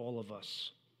world for all of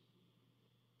us.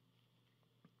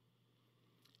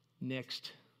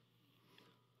 Next,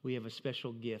 we have a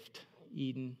special gift.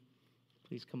 Eden,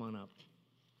 please come on up.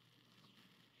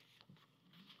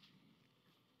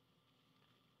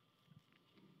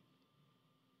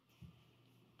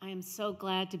 I am so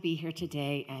glad to be here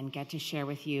today and get to share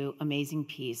with you Amazing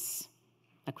Peace,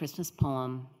 a Christmas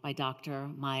poem by Dr.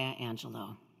 Maya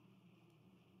Angelou.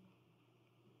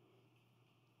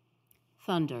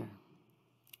 Thunder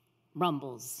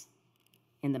rumbles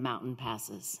in the mountain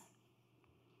passes,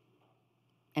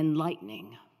 and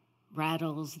lightning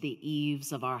rattles the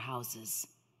eaves of our houses.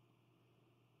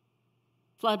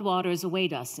 Floodwaters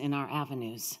await us in our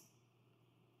avenues.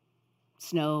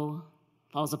 Snow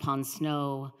falls upon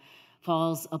snow,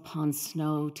 falls upon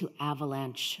snow to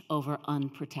avalanche over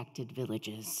unprotected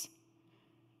villages.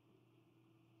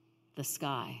 The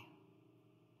sky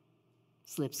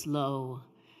slips low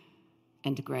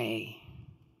and gray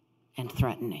and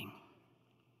threatening.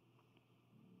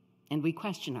 And we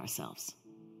question ourselves.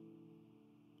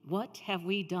 What have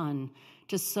we done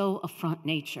to so affront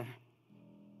nature?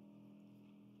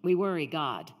 We worry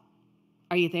God.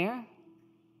 Are you there?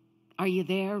 Are you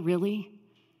there, really?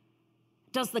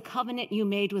 Does the covenant you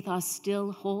made with us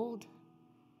still hold?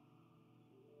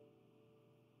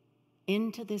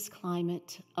 Into this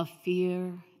climate of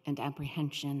fear and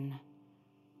apprehension,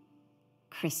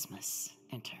 Christmas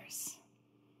enters.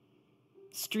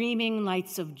 Streaming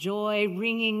lights of joy,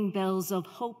 ringing bells of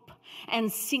hope,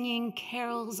 and singing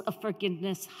carols of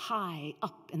forgiveness high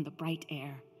up in the bright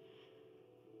air.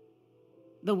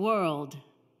 The world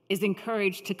is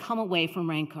encouraged to come away from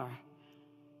rancor,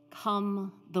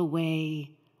 come the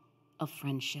way of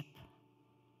friendship.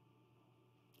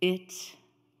 It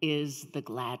is the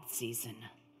glad season.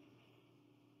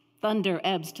 Thunder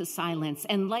ebbs to silence,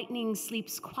 and lightning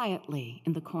sleeps quietly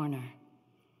in the corner.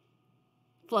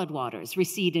 Floodwaters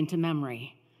recede into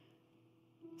memory.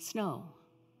 Snow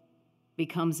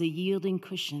becomes a yielding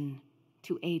cushion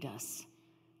to aid us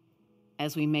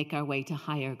as we make our way to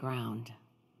higher ground.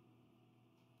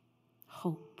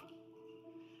 Hope.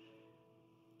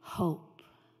 Hope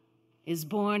is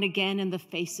born again in the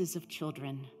faces of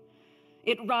children.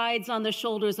 It rides on the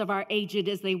shoulders of our aged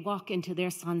as they walk into their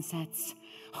sunsets.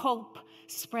 Hope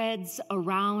spreads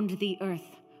around the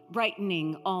earth,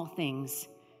 brightening all things,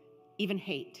 even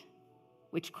hate,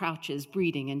 which crouches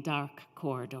breeding in dark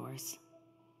corridors.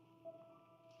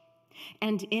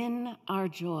 And in our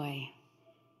joy,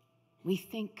 we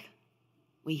think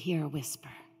we hear a whisper.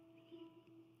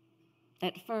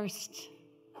 At first,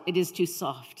 it is too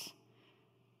soft,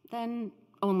 then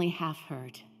only half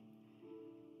heard.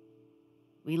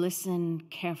 We listen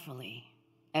carefully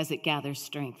as it gathers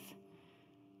strength.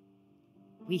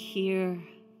 We hear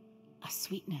a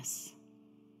sweetness.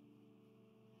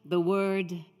 The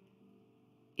word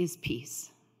is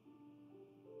peace.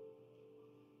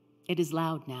 It is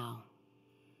loud now.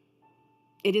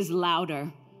 It is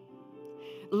louder,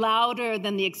 louder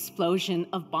than the explosion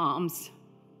of bombs.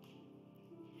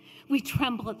 We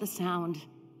tremble at the sound.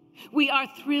 We are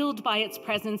thrilled by its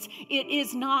presence. It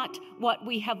is not what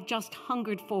we have just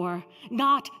hungered for,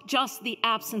 not just the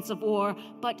absence of war,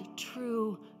 but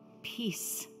true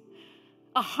peace.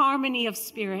 A harmony of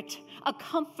spirit, a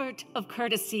comfort of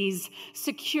courtesies,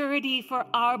 security for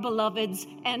our beloveds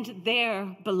and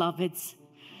their beloveds.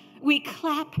 We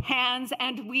clap hands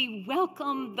and we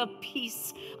welcome the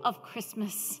peace of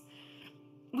Christmas.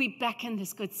 We beckon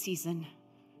this good season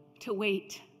to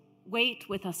wait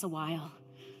with us a while.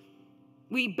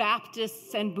 We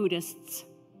Baptists and Buddhists,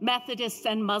 Methodists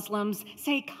and Muslims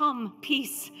say, come,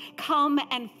 peace, come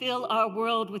and fill our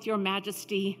world with your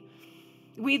majesty.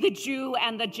 We, the Jew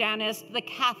and the Janus, the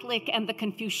Catholic and the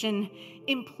Confucian,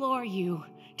 implore you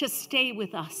to stay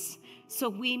with us so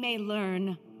we may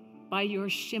learn by your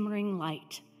shimmering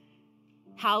light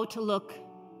how to look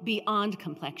beyond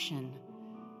complexion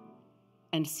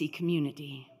and see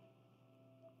community.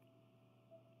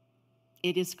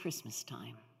 It is Christmas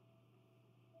time,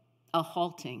 a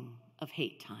halting of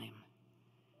hate time.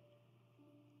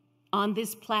 On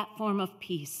this platform of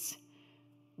peace,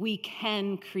 we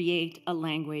can create a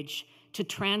language to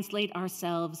translate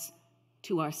ourselves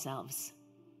to ourselves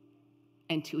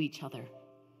and to each other.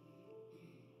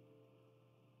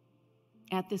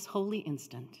 At this holy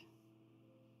instant,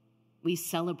 we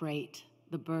celebrate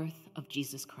the birth of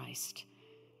Jesus Christ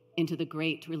into the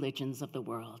great religions of the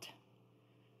world.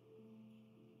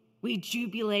 We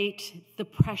jubilate the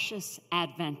precious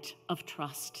advent of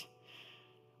trust.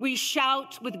 We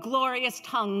shout with glorious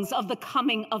tongues of the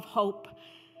coming of hope.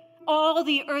 All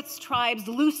the earth's tribes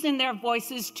loosen their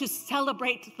voices to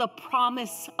celebrate the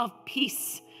promise of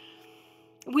peace.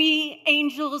 We,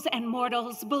 angels and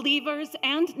mortals, believers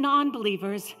and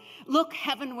non-believers, look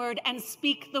heavenward and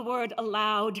speak the word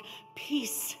aloud,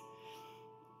 peace.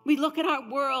 We look at our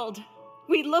world.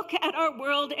 We look at our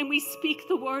world and we speak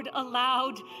the word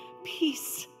aloud,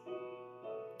 peace.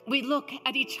 We look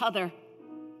at each other,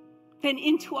 then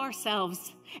into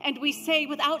ourselves, and we say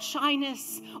without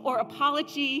shyness or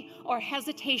apology or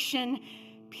hesitation,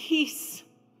 peace,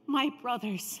 my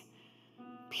brothers,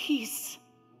 peace,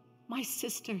 my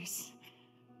sisters,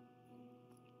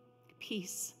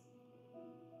 peace,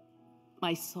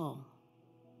 my soul.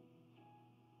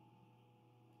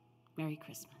 Merry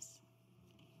Christmas.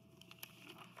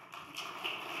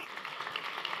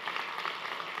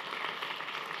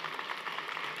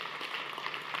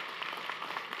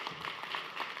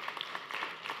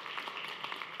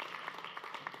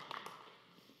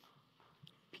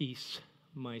 Peace,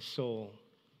 my soul.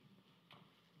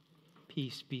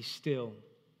 Peace, be still.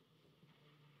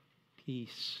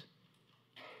 Peace,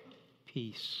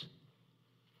 peace,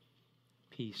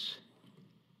 peace.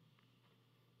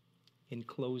 In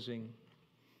closing,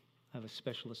 I have a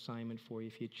special assignment for you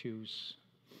if you choose.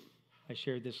 I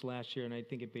shared this last year and I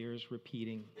think it bears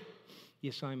repeating. The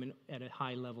assignment at a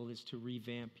high level is to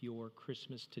revamp your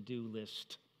Christmas to-do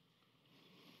list.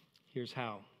 Here's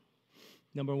how.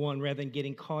 Number one, rather than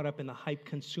getting caught up in the hype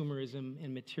consumerism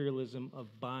and materialism of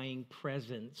buying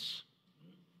presents,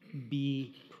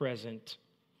 be present.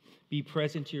 Be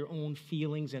present to your own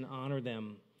feelings and honor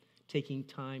them, taking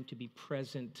time to be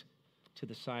present to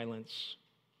the silence.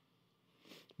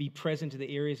 Be present to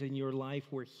the areas in your life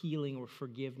where healing or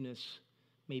forgiveness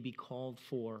may be called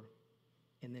for,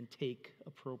 and then take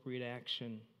appropriate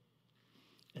action.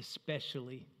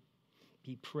 Especially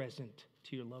be present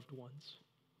to your loved ones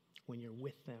when you're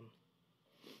with them.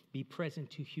 Be present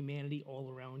to humanity all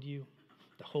around you,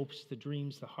 the hopes, the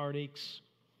dreams, the heartaches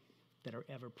that are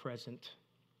ever present.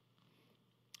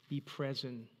 Be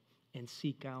present and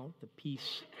seek out the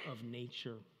peace of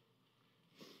nature.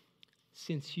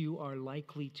 Since you are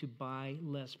likely to buy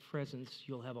less presents,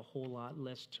 you'll have a whole lot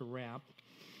less to wrap.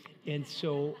 And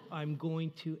so I'm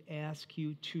going to ask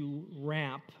you to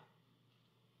wrap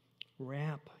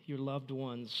your loved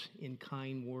ones in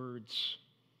kind words,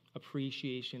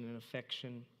 appreciation and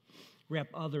affection. Wrap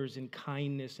others in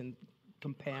kindness and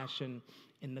compassion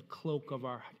in the cloak of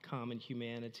our common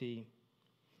humanity.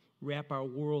 Wrap our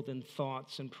world in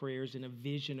thoughts and prayers in a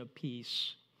vision of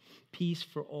peace. Peace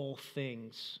for all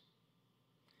things.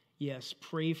 Yes,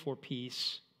 pray for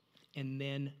peace and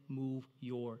then move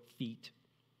your feet.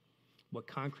 What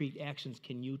concrete actions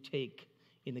can you take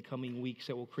in the coming weeks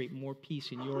that will create more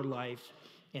peace in your life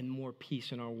and more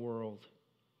peace in our world?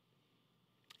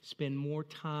 Spend more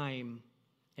time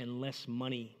and less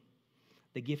money.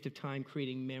 The gift of time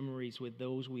creating memories with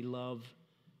those we love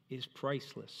is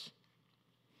priceless.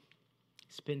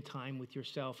 Spend time with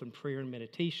yourself in prayer and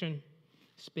meditation.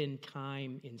 Spend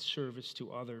time in service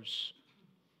to others.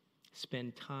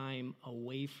 Spend time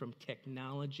away from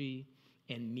technology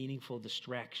and meaningful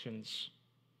distractions.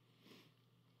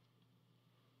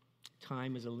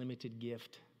 Time is a limited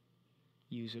gift.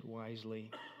 Use it wisely.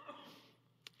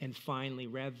 And finally,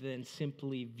 rather than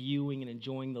simply viewing and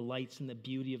enjoying the lights and the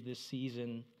beauty of this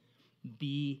season,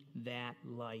 be that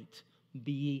light.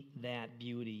 Be that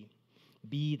beauty.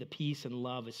 Be the peace and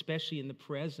love, especially in the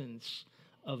presence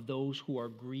of those who are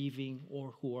grieving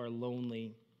or who are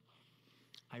lonely.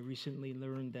 I recently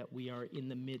learned that we are in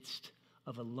the midst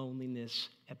of a loneliness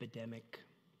epidemic.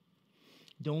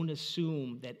 Don't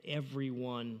assume that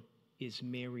everyone is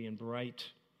merry and bright.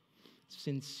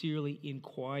 Sincerely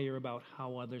inquire about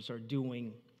how others are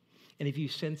doing. And if you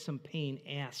sense some pain,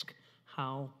 ask,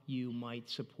 how you might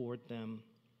support them.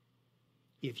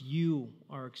 If you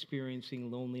are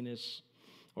experiencing loneliness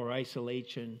or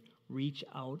isolation, reach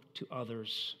out to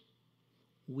others.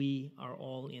 We are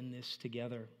all in this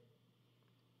together.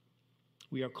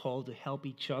 We are called to help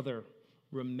each other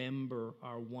remember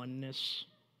our oneness.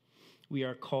 We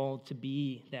are called to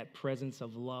be that presence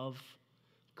of love,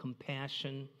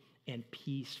 compassion, and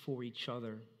peace for each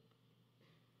other.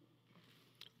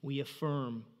 We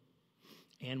affirm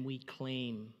and we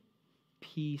claim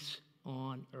peace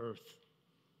on earth,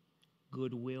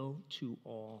 goodwill to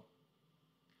all.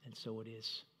 And so it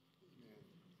is.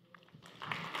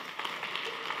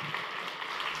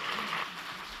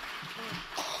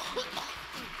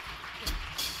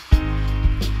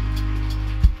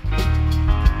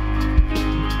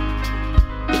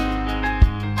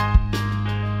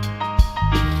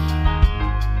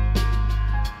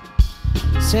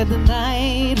 Said the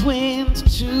night wind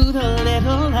to the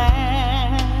little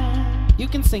land. You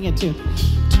can sing it too.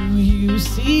 Do you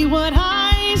see what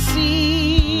I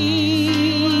see?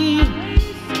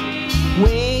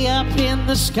 Way up in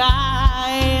the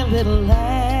sky, little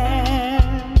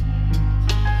land.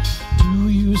 Do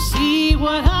you see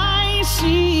what I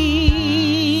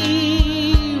see?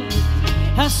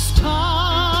 A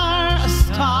star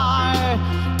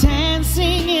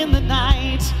dancing in the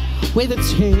night, with a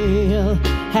tail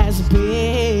as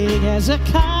big as a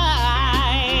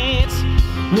kite,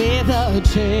 with a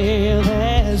tail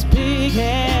as big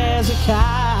as a kite.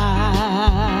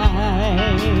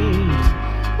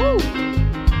 Woo.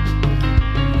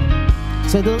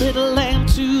 Said the little lamb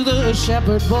to the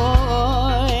shepherd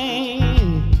boy,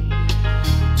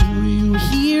 do you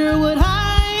hear what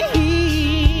I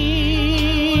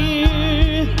hear?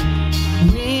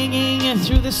 Ringing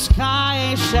through the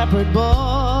sky, shepherd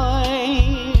boy.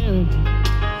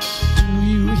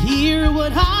 Hear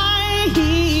what I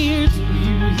hear, do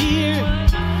you hear?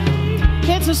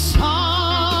 It's a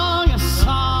song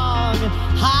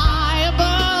high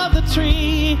above the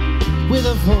tree, with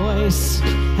a voice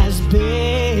as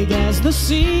big as the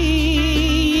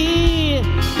sea,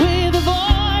 with a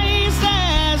voice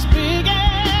as big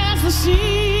as the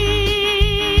sea.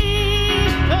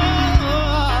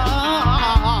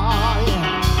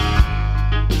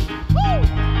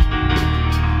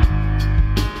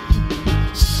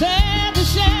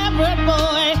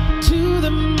 Boy to the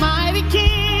mighty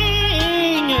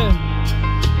king,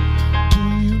 do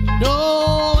you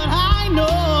know what I know?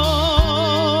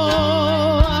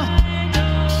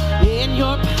 In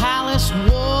your palace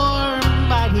warm,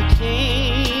 mighty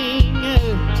king,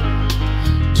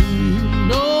 do you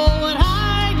know what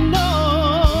I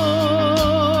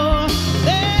know?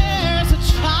 There's a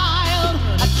child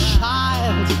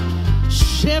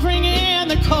shivering in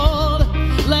the cold.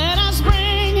 Let us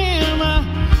bring him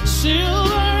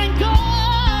silver and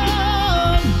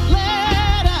gold.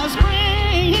 Let us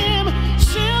bring him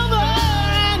silver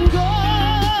and gold.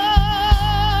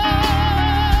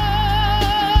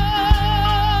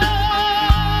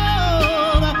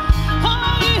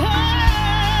 Oh yeah.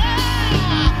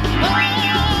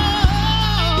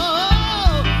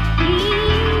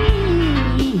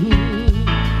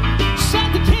 Said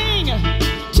the king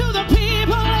to the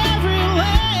people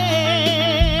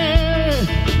everywhere,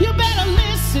 you better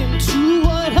listen to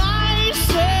what I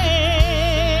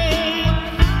say.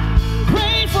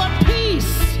 Pray for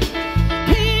peace,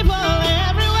 people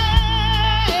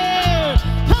everywhere.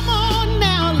 Come on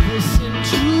now, listen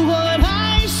to what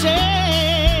I say.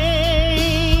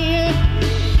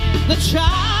 The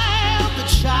child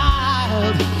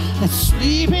that's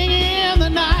sleeping in the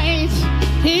night,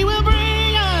 he will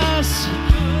bring us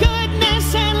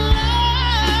goodness and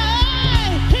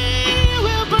light. He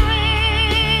will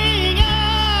bring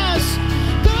us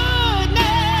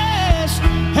goodness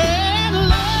and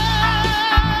light.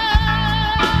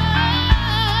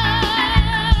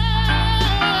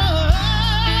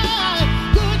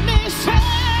 Goodness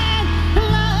and light.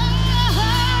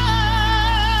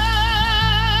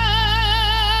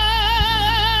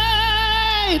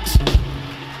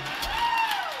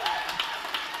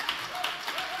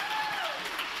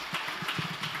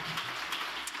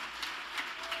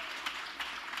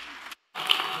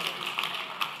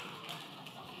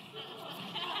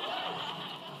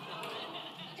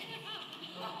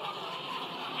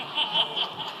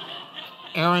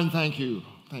 Aaron, thank you.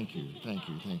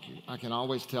 I can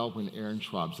always tell when Aaron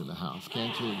Schwab's in the house,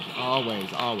 can't you?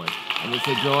 Always. And it's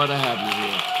a joy to have you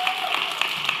here.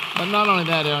 But not only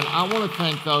that, Aaron, I want to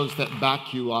thank those that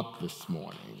back you up this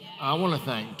morning. I want to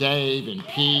thank Dave and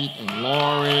Pete and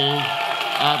Lori.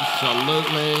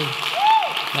 Absolutely.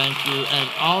 Thank you. And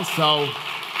also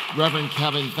Reverend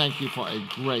Kevin, thank you for a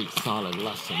great, solid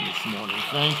lesson this morning.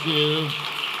 Thank you.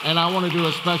 And I want to do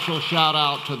a special shout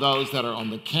out to those that are on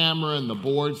the camera and the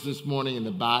boards this morning in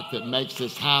the back that makes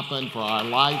this happen for our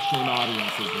live stream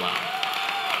audience as well.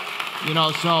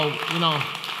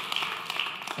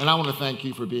 And I want to thank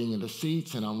you for being in the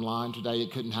seats and online today.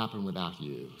 It couldn't happen without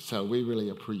you. So we really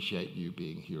appreciate you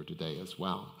being here today as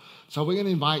well. So we're going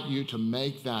to invite you to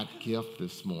make that gift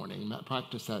this morning,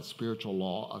 practice that spiritual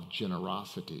law of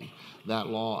generosity, that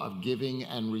law of giving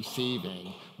and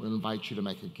receiving. We'll invite you to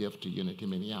make a gift to Unity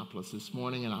Minneapolis this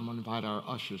morning, and I'm going to invite our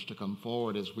ushers to come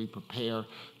forward as we prepare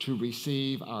to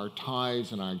receive our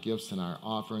tithes and our gifts and our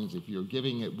offerings. If you're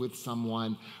giving it with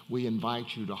someone, we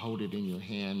invite you to hold it in your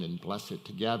hand and bless it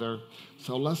together.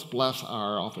 So let's bless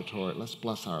our offertory.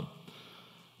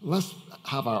 Let's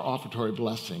have our offertory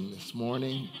blessing this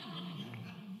morning.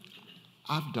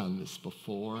 I've done this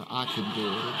before. I can do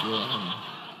it again.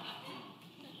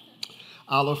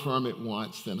 I'll affirm it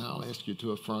once, then I'll ask you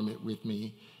to affirm it with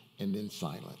me, and then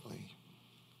silently.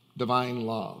 Divine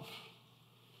love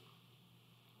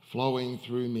flowing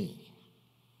through me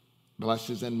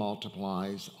blesses and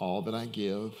multiplies all that I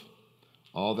give,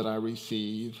 all that I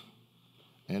receive,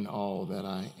 and all that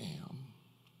I am.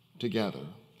 Together,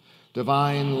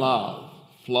 divine love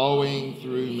flowing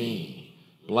through me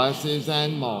blesses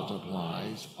and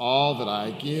multiplies all that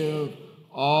I give,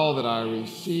 all that I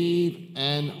receive,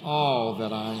 and all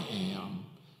that I am.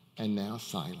 And now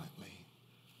silently.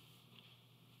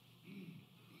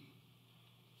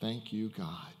 Thank you,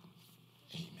 God.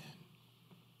 Amen.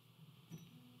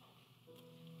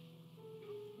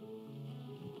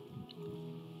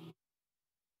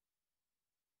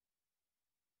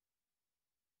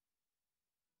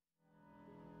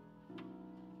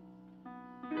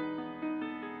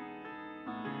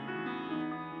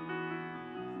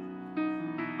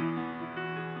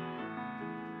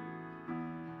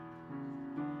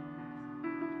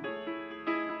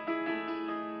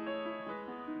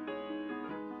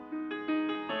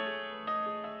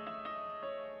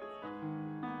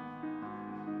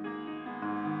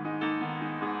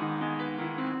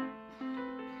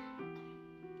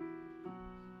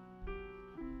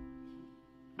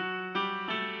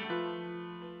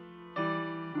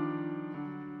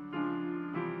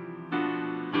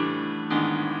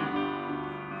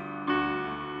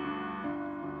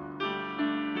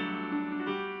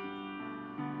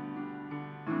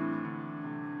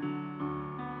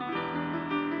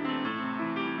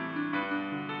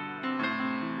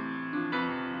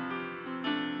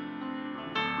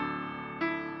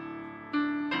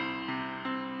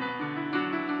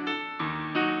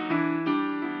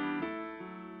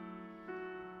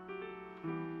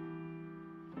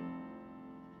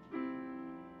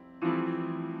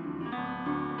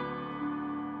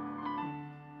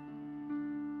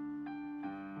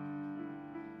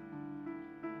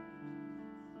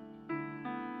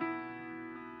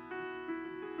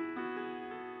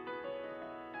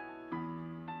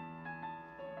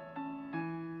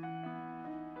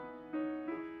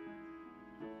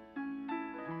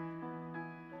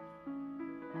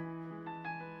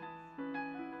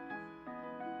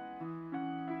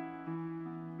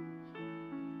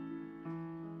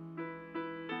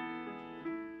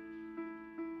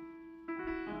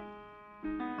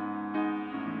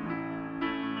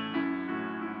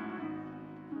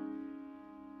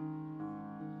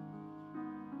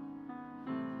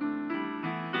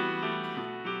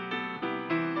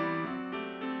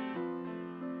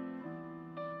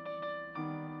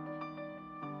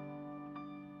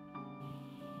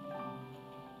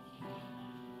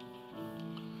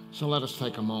 So let us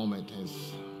take a moment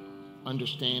as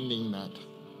understanding that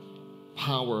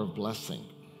power of blessing,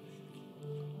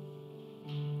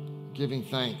 giving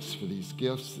thanks for these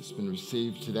gifts that's been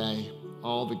received today,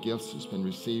 all the gifts that's been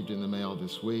received in the mail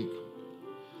this week.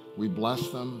 We bless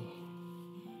them.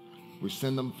 We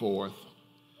send them forth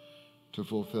to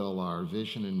fulfill our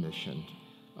vision and mission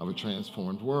of a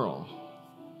transformed world.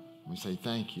 We say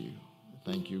thank you,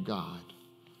 God.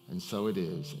 And so it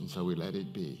is, and so we let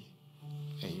it be.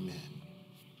 Amen.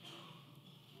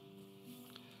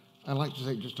 I'd like to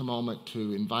take just a moment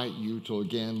to invite you to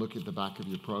again look at the back of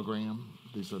your program.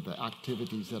 These are the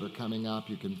activities that are coming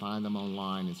up. You can find them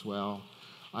online as well.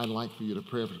 I'd like for you to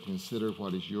prayerfully consider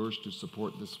what is yours to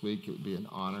support this week. It would be an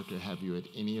honor to have you at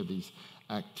any of these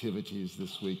activities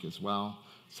this week as well.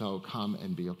 So come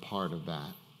and be a part of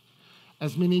that.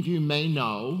 As many of you may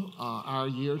know, our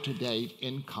year-to-date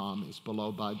income is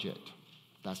below budget.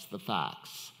 That's the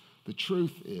facts. The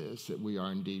truth is that we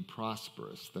are indeed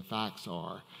prosperous. The facts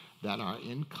are that our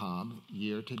income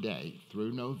year-to-date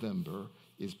through November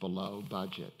is below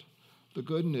budget. The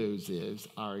good news is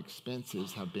our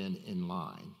expenses have been in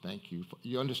line. Thank you.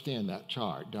 You understand that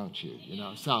chart, don't you?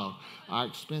 So our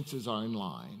expenses are in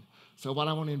line. So what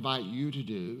I want to invite you to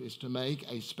do is to make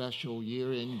a special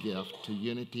year-end gift to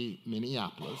Unity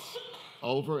Minneapolis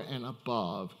over and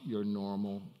above your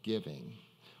normal giving.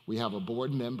 We have a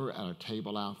board member at a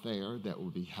table out there that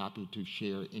will be happy to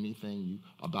share anything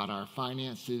about our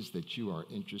finances that you are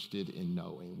interested in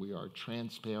knowing. We are a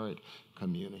transparent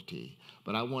community.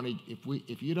 But I wanted,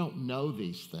 if you don't know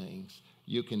these things,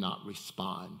 you cannot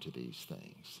respond to these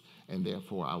things. And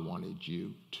therefore, I wanted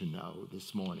you to know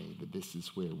this morning that this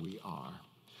is where we are.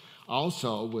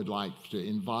 Also, would like to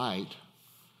invite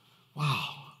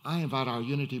our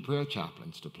Unity Prayer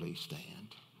Chaplains to please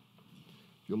stand.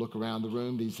 You look around the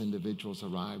room, these individuals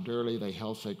arrived early. They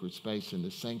held sacred space in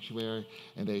the sanctuary,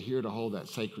 and they're here to hold that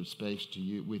sacred space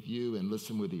with you and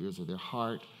listen with the ears of their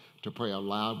heart, to pray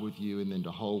aloud with you, and then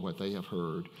to hold what they have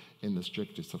heard in the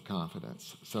strictest of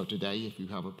confidence. So today, if you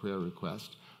have a prayer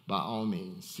request, by all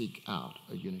means, seek out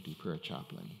a Unity Prayer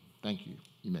Chaplain. Thank you.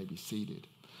 You may be seated.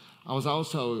 I was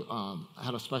also,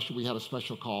 we had a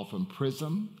special call from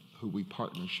PRISM, who we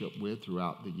partnership with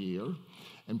throughout the year.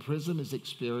 And PRISM is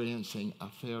experiencing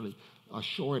a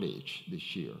shortage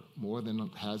this year, more than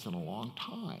it has in a long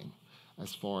time,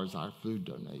 as far as our food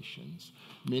donations.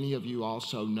 Many of you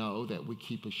also know that we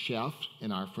keep a chef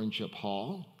in our Friendship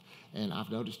Hall, and I've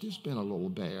noticed it's been a little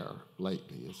bare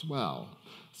lately as well.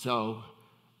 So,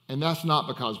 and that's not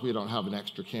because we don't have an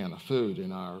extra can of food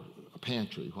in our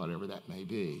pantry, whatever that may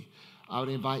be. I would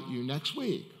invite you next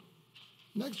week,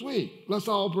 let's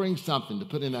all bring something to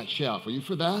put in that shelf. Are you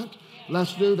for that?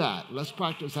 Let's do that. Let's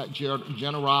practice that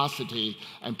generosity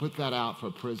and put that out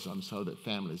for PRISM so that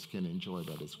families can enjoy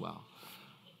that as well.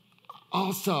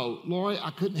 Also, Lori, I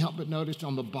couldn't help but notice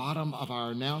on the bottom of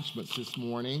our announcements this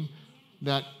morning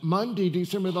that Monday,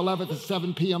 December the 11th at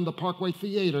 7 p.m., the Parkway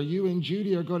Theater, you and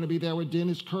Judy are going to be there with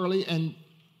Dennis Curley and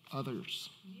others.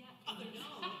 Yeah, Aaron's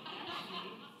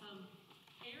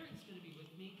going to be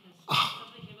with me because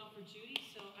something came up for Judy,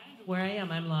 so I don't know where I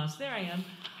am. I'm lost. There I am.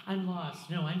 I'm lost.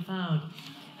 No, I'm found.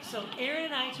 So Aaron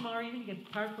and I tomorrow evening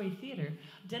at Parkway Theater.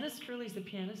 Dennis Curley's the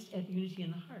pianist at Unity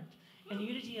in the Heart. And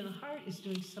Unity in the Heart is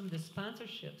doing some of the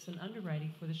sponsorships and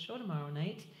underwriting for the show tomorrow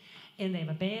night. And they have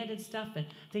a band and stuff, and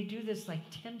they do this like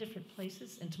 10 different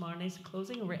places. And tomorrow night's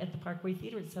closing, and we're at the Parkway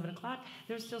Theater at 7 o'clock.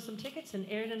 There's still some tickets, and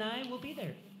Aaron and I will be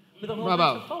there with a whole bunch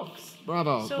of folks.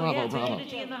 Bravo, so, bravo, yeah, it's bravo. a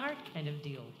Unity in the Heart kind of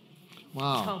deal.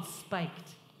 Wow. It's called Spiked.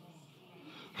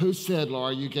 Who said,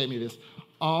 Laura, you gave me this,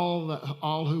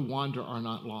 all who wander are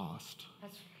not lost.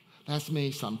 That's right. That's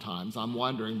me sometimes. I'm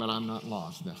wandering, but I'm not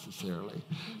lost necessarily.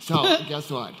 So guess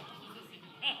what?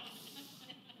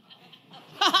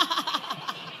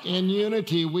 In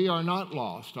Unity, we are not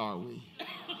lost, are we?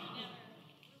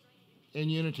 In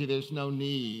Unity, there's no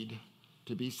need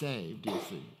to be saved, you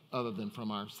see, other than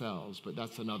from ourselves. But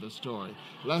that's another story.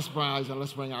 Let's rise and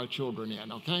let's bring our children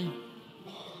in, okay?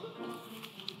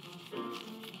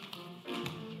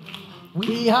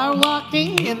 We are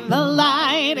walking in the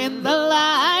light, in the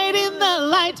light, in the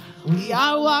light. We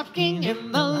are walking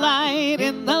in the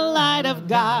light of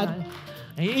God.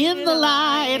 In the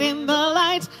light, in the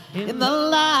light, in the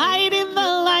light, in the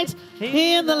light,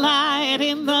 in the light,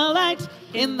 in the light,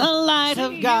 in the light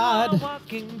of God.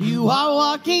 You are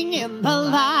walking in the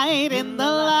light, in the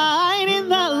light, in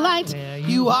the light.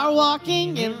 You are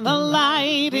walking in the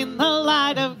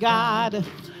light of God.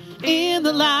 In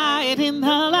the light, in the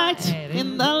light,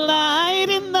 in the light,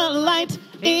 in the light,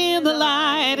 in the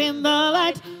light, in the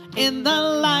light, in the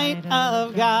light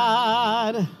of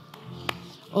God.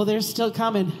 Oh, they're still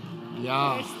coming.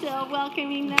 Yeah. We're still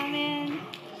welcoming them in.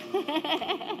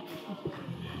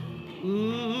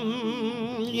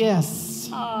 Yes.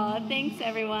 Oh, thanks,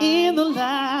 everyone. In the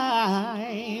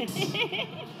light.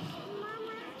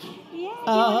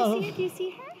 Yeah, do you see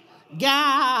her?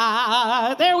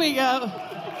 God. There we go.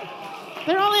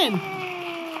 They're all in.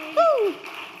 Woo.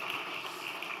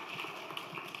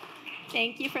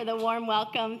 Thank you for the warm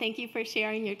welcome. Thank you for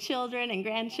sharing your children and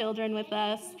grandchildren with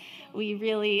us. We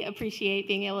really appreciate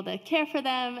being able to care for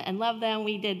them and love them.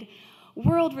 We did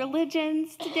world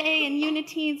religions today in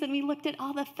Uniteens, and we looked at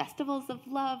all the festivals of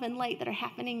love and light that are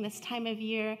happening this time of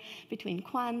year between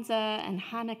Kwanzaa and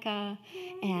Hanukkah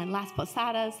and Las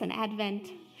Posadas and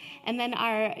Advent. And then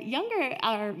our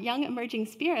young emerging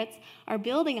spirits are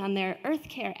building on their Earth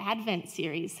Care Advent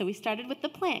series. So we started with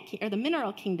the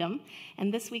mineral kingdom,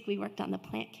 and this week we worked on the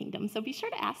plant kingdom. So be sure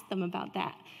to ask them about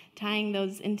that, tying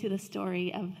those into the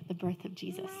story of the birth of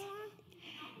Jesus.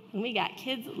 And we got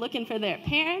kids looking for their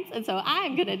parents, and so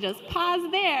I'm going to just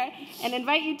pause there and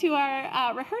invite you to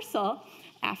our rehearsal.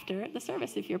 after the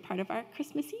service if you're part of our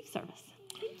Christmas Eve service.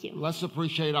 Thank you. Let's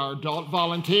appreciate our adult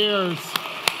volunteers.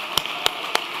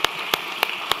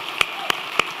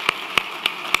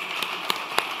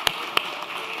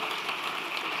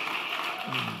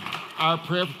 Our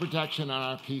prayer for protection and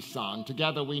our peace song.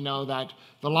 Together we know that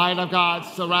the light of God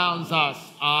surrounds us.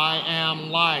 I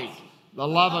am light. The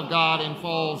love of God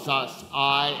enfolds us.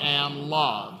 I am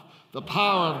love. The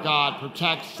power of God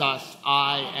protects us.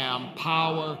 I am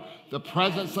power. The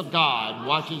presence of God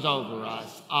watches over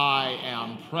us. I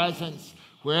am presence.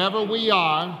 Wherever we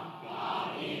are,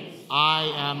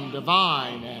 I am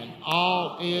divine, and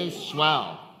all is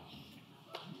well.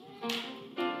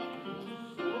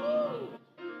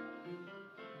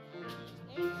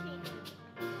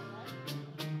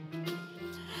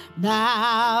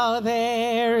 Now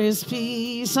there is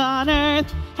peace on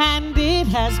earth, and it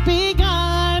has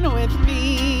begun with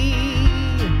me.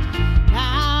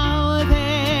 Now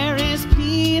there is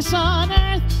peace on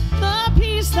earth, the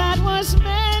peace that was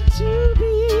meant to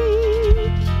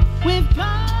be. With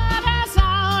God as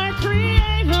our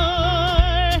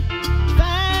creator,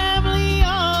 family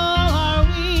all are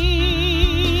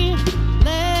we.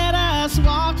 Let us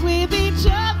walk with each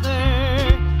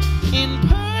other in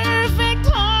perfect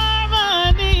harmony.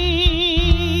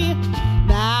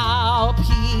 Now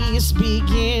peace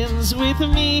begins with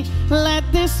me.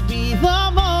 Let this be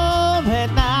the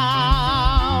moment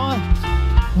now.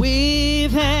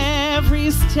 With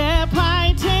every step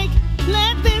I take,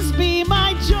 let this be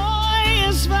my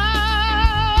joyous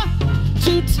vow.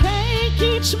 To take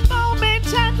each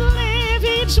moment and live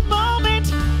each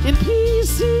moment in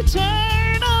peace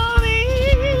eternally.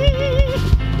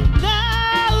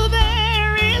 Now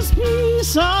there is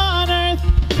peace on earth,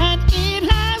 and it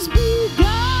has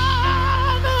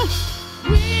begun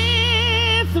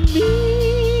with me.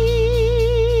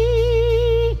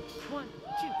 1,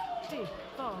 2, 3,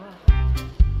 4.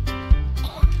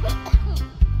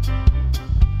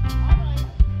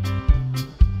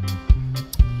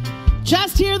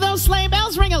 Just hear those sleigh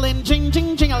bells ring-a-ling,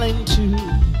 jing-jing, jing-a-ling too.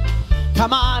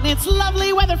 Come on, it's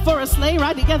lovely weather for a sleigh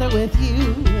ride together with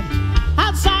you.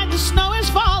 Outside the snow is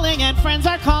falling and friends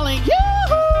are calling.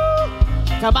 Yoo-hoo!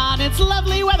 Come on, it's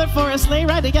lovely weather for a sleigh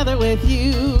ride together with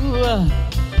you.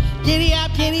 Giddy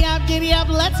up, giddy up, giddy up,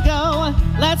 let's go.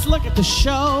 Let's look at the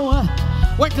show.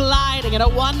 We're gliding in a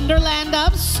wonderland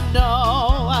of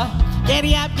snow.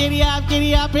 Giddy up, giddy up,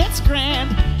 giddy up, it's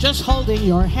grand, just holding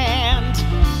your hand.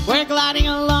 We're gliding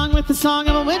along with the song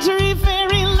of a wintry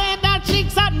fairyland. Our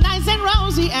cheeks are nice and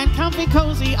rosy and comfy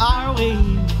cozy are we.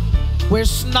 We're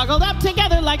snuggled up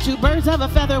together like two birds of a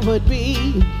feather would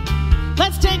be.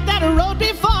 Let's take that road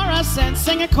before us and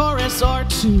sing a chorus or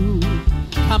two.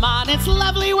 Come on, it's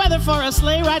lovely weather for a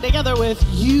sleigh ride together with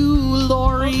you,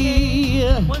 Lori.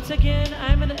 Okay. Once again,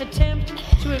 I'm going to attempt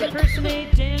to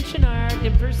impersonate Dan Chenard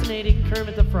impersonating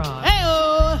Kermit the Frog.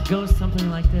 Hey-oh! Goes something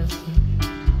like this.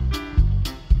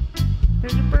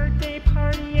 There's a birthday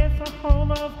party at the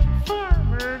home of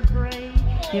Farmer Gray.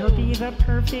 It'll be the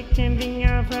perfect ending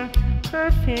of a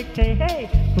perfect day. Hey,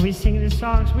 we'll be singing the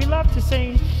songs we love to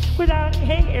sing without,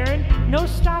 hey Aaron, no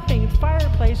stopping at the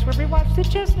fireplace where we watch the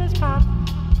chestnuts pop.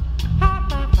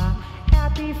 Hop, hop, hop.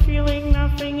 Happy feeling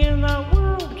nothing in the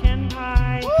world can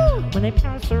hide. Woo! When they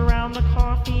pass around the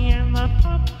coffee and the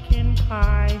pumpkin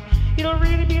pie, it'll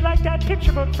really be like that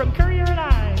picture book from Currier and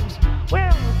Ives.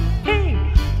 Well, hey,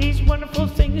 these wonderful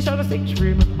things are the things we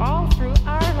remember all through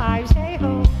our lives. Hey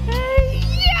ho, Hey,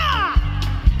 yeah!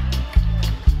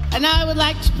 And now I would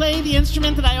like to play the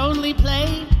instrument that I only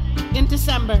play in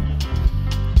December.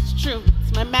 It's true.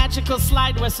 It's my magical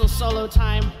slide whistle solo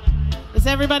time. Is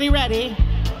everybody ready?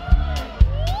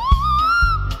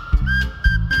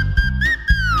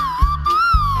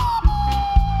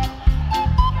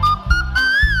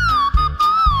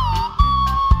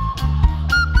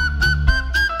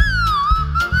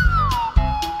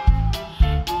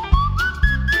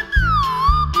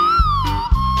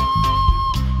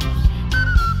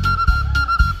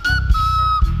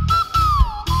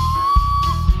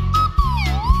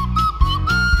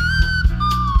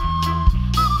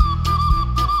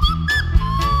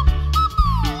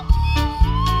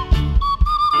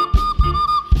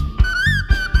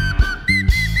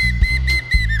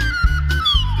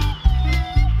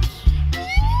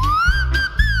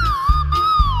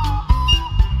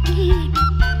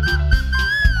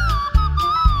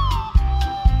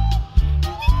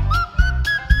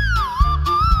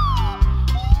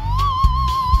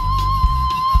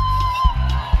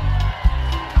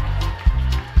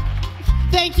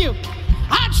 Thank you.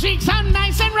 Our cheeks are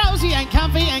nice and rosy and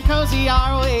comfy and cozy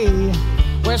are we.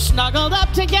 We're snuggled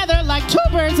up together like two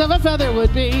birds of a feather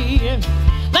would be.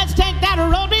 Let's take that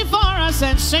road before us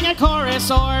and sing a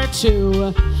chorus or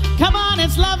two. Come on,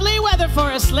 it's lovely weather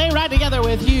for a sleigh ride together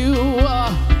with you.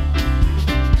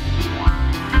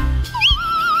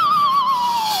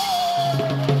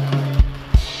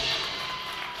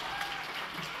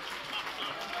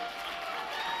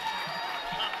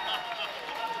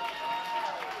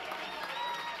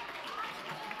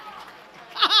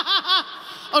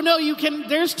 Oh no, you can,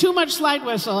 there's too much slide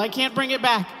whistle. I can't bring it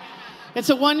back. It's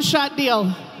a one-shot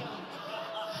deal.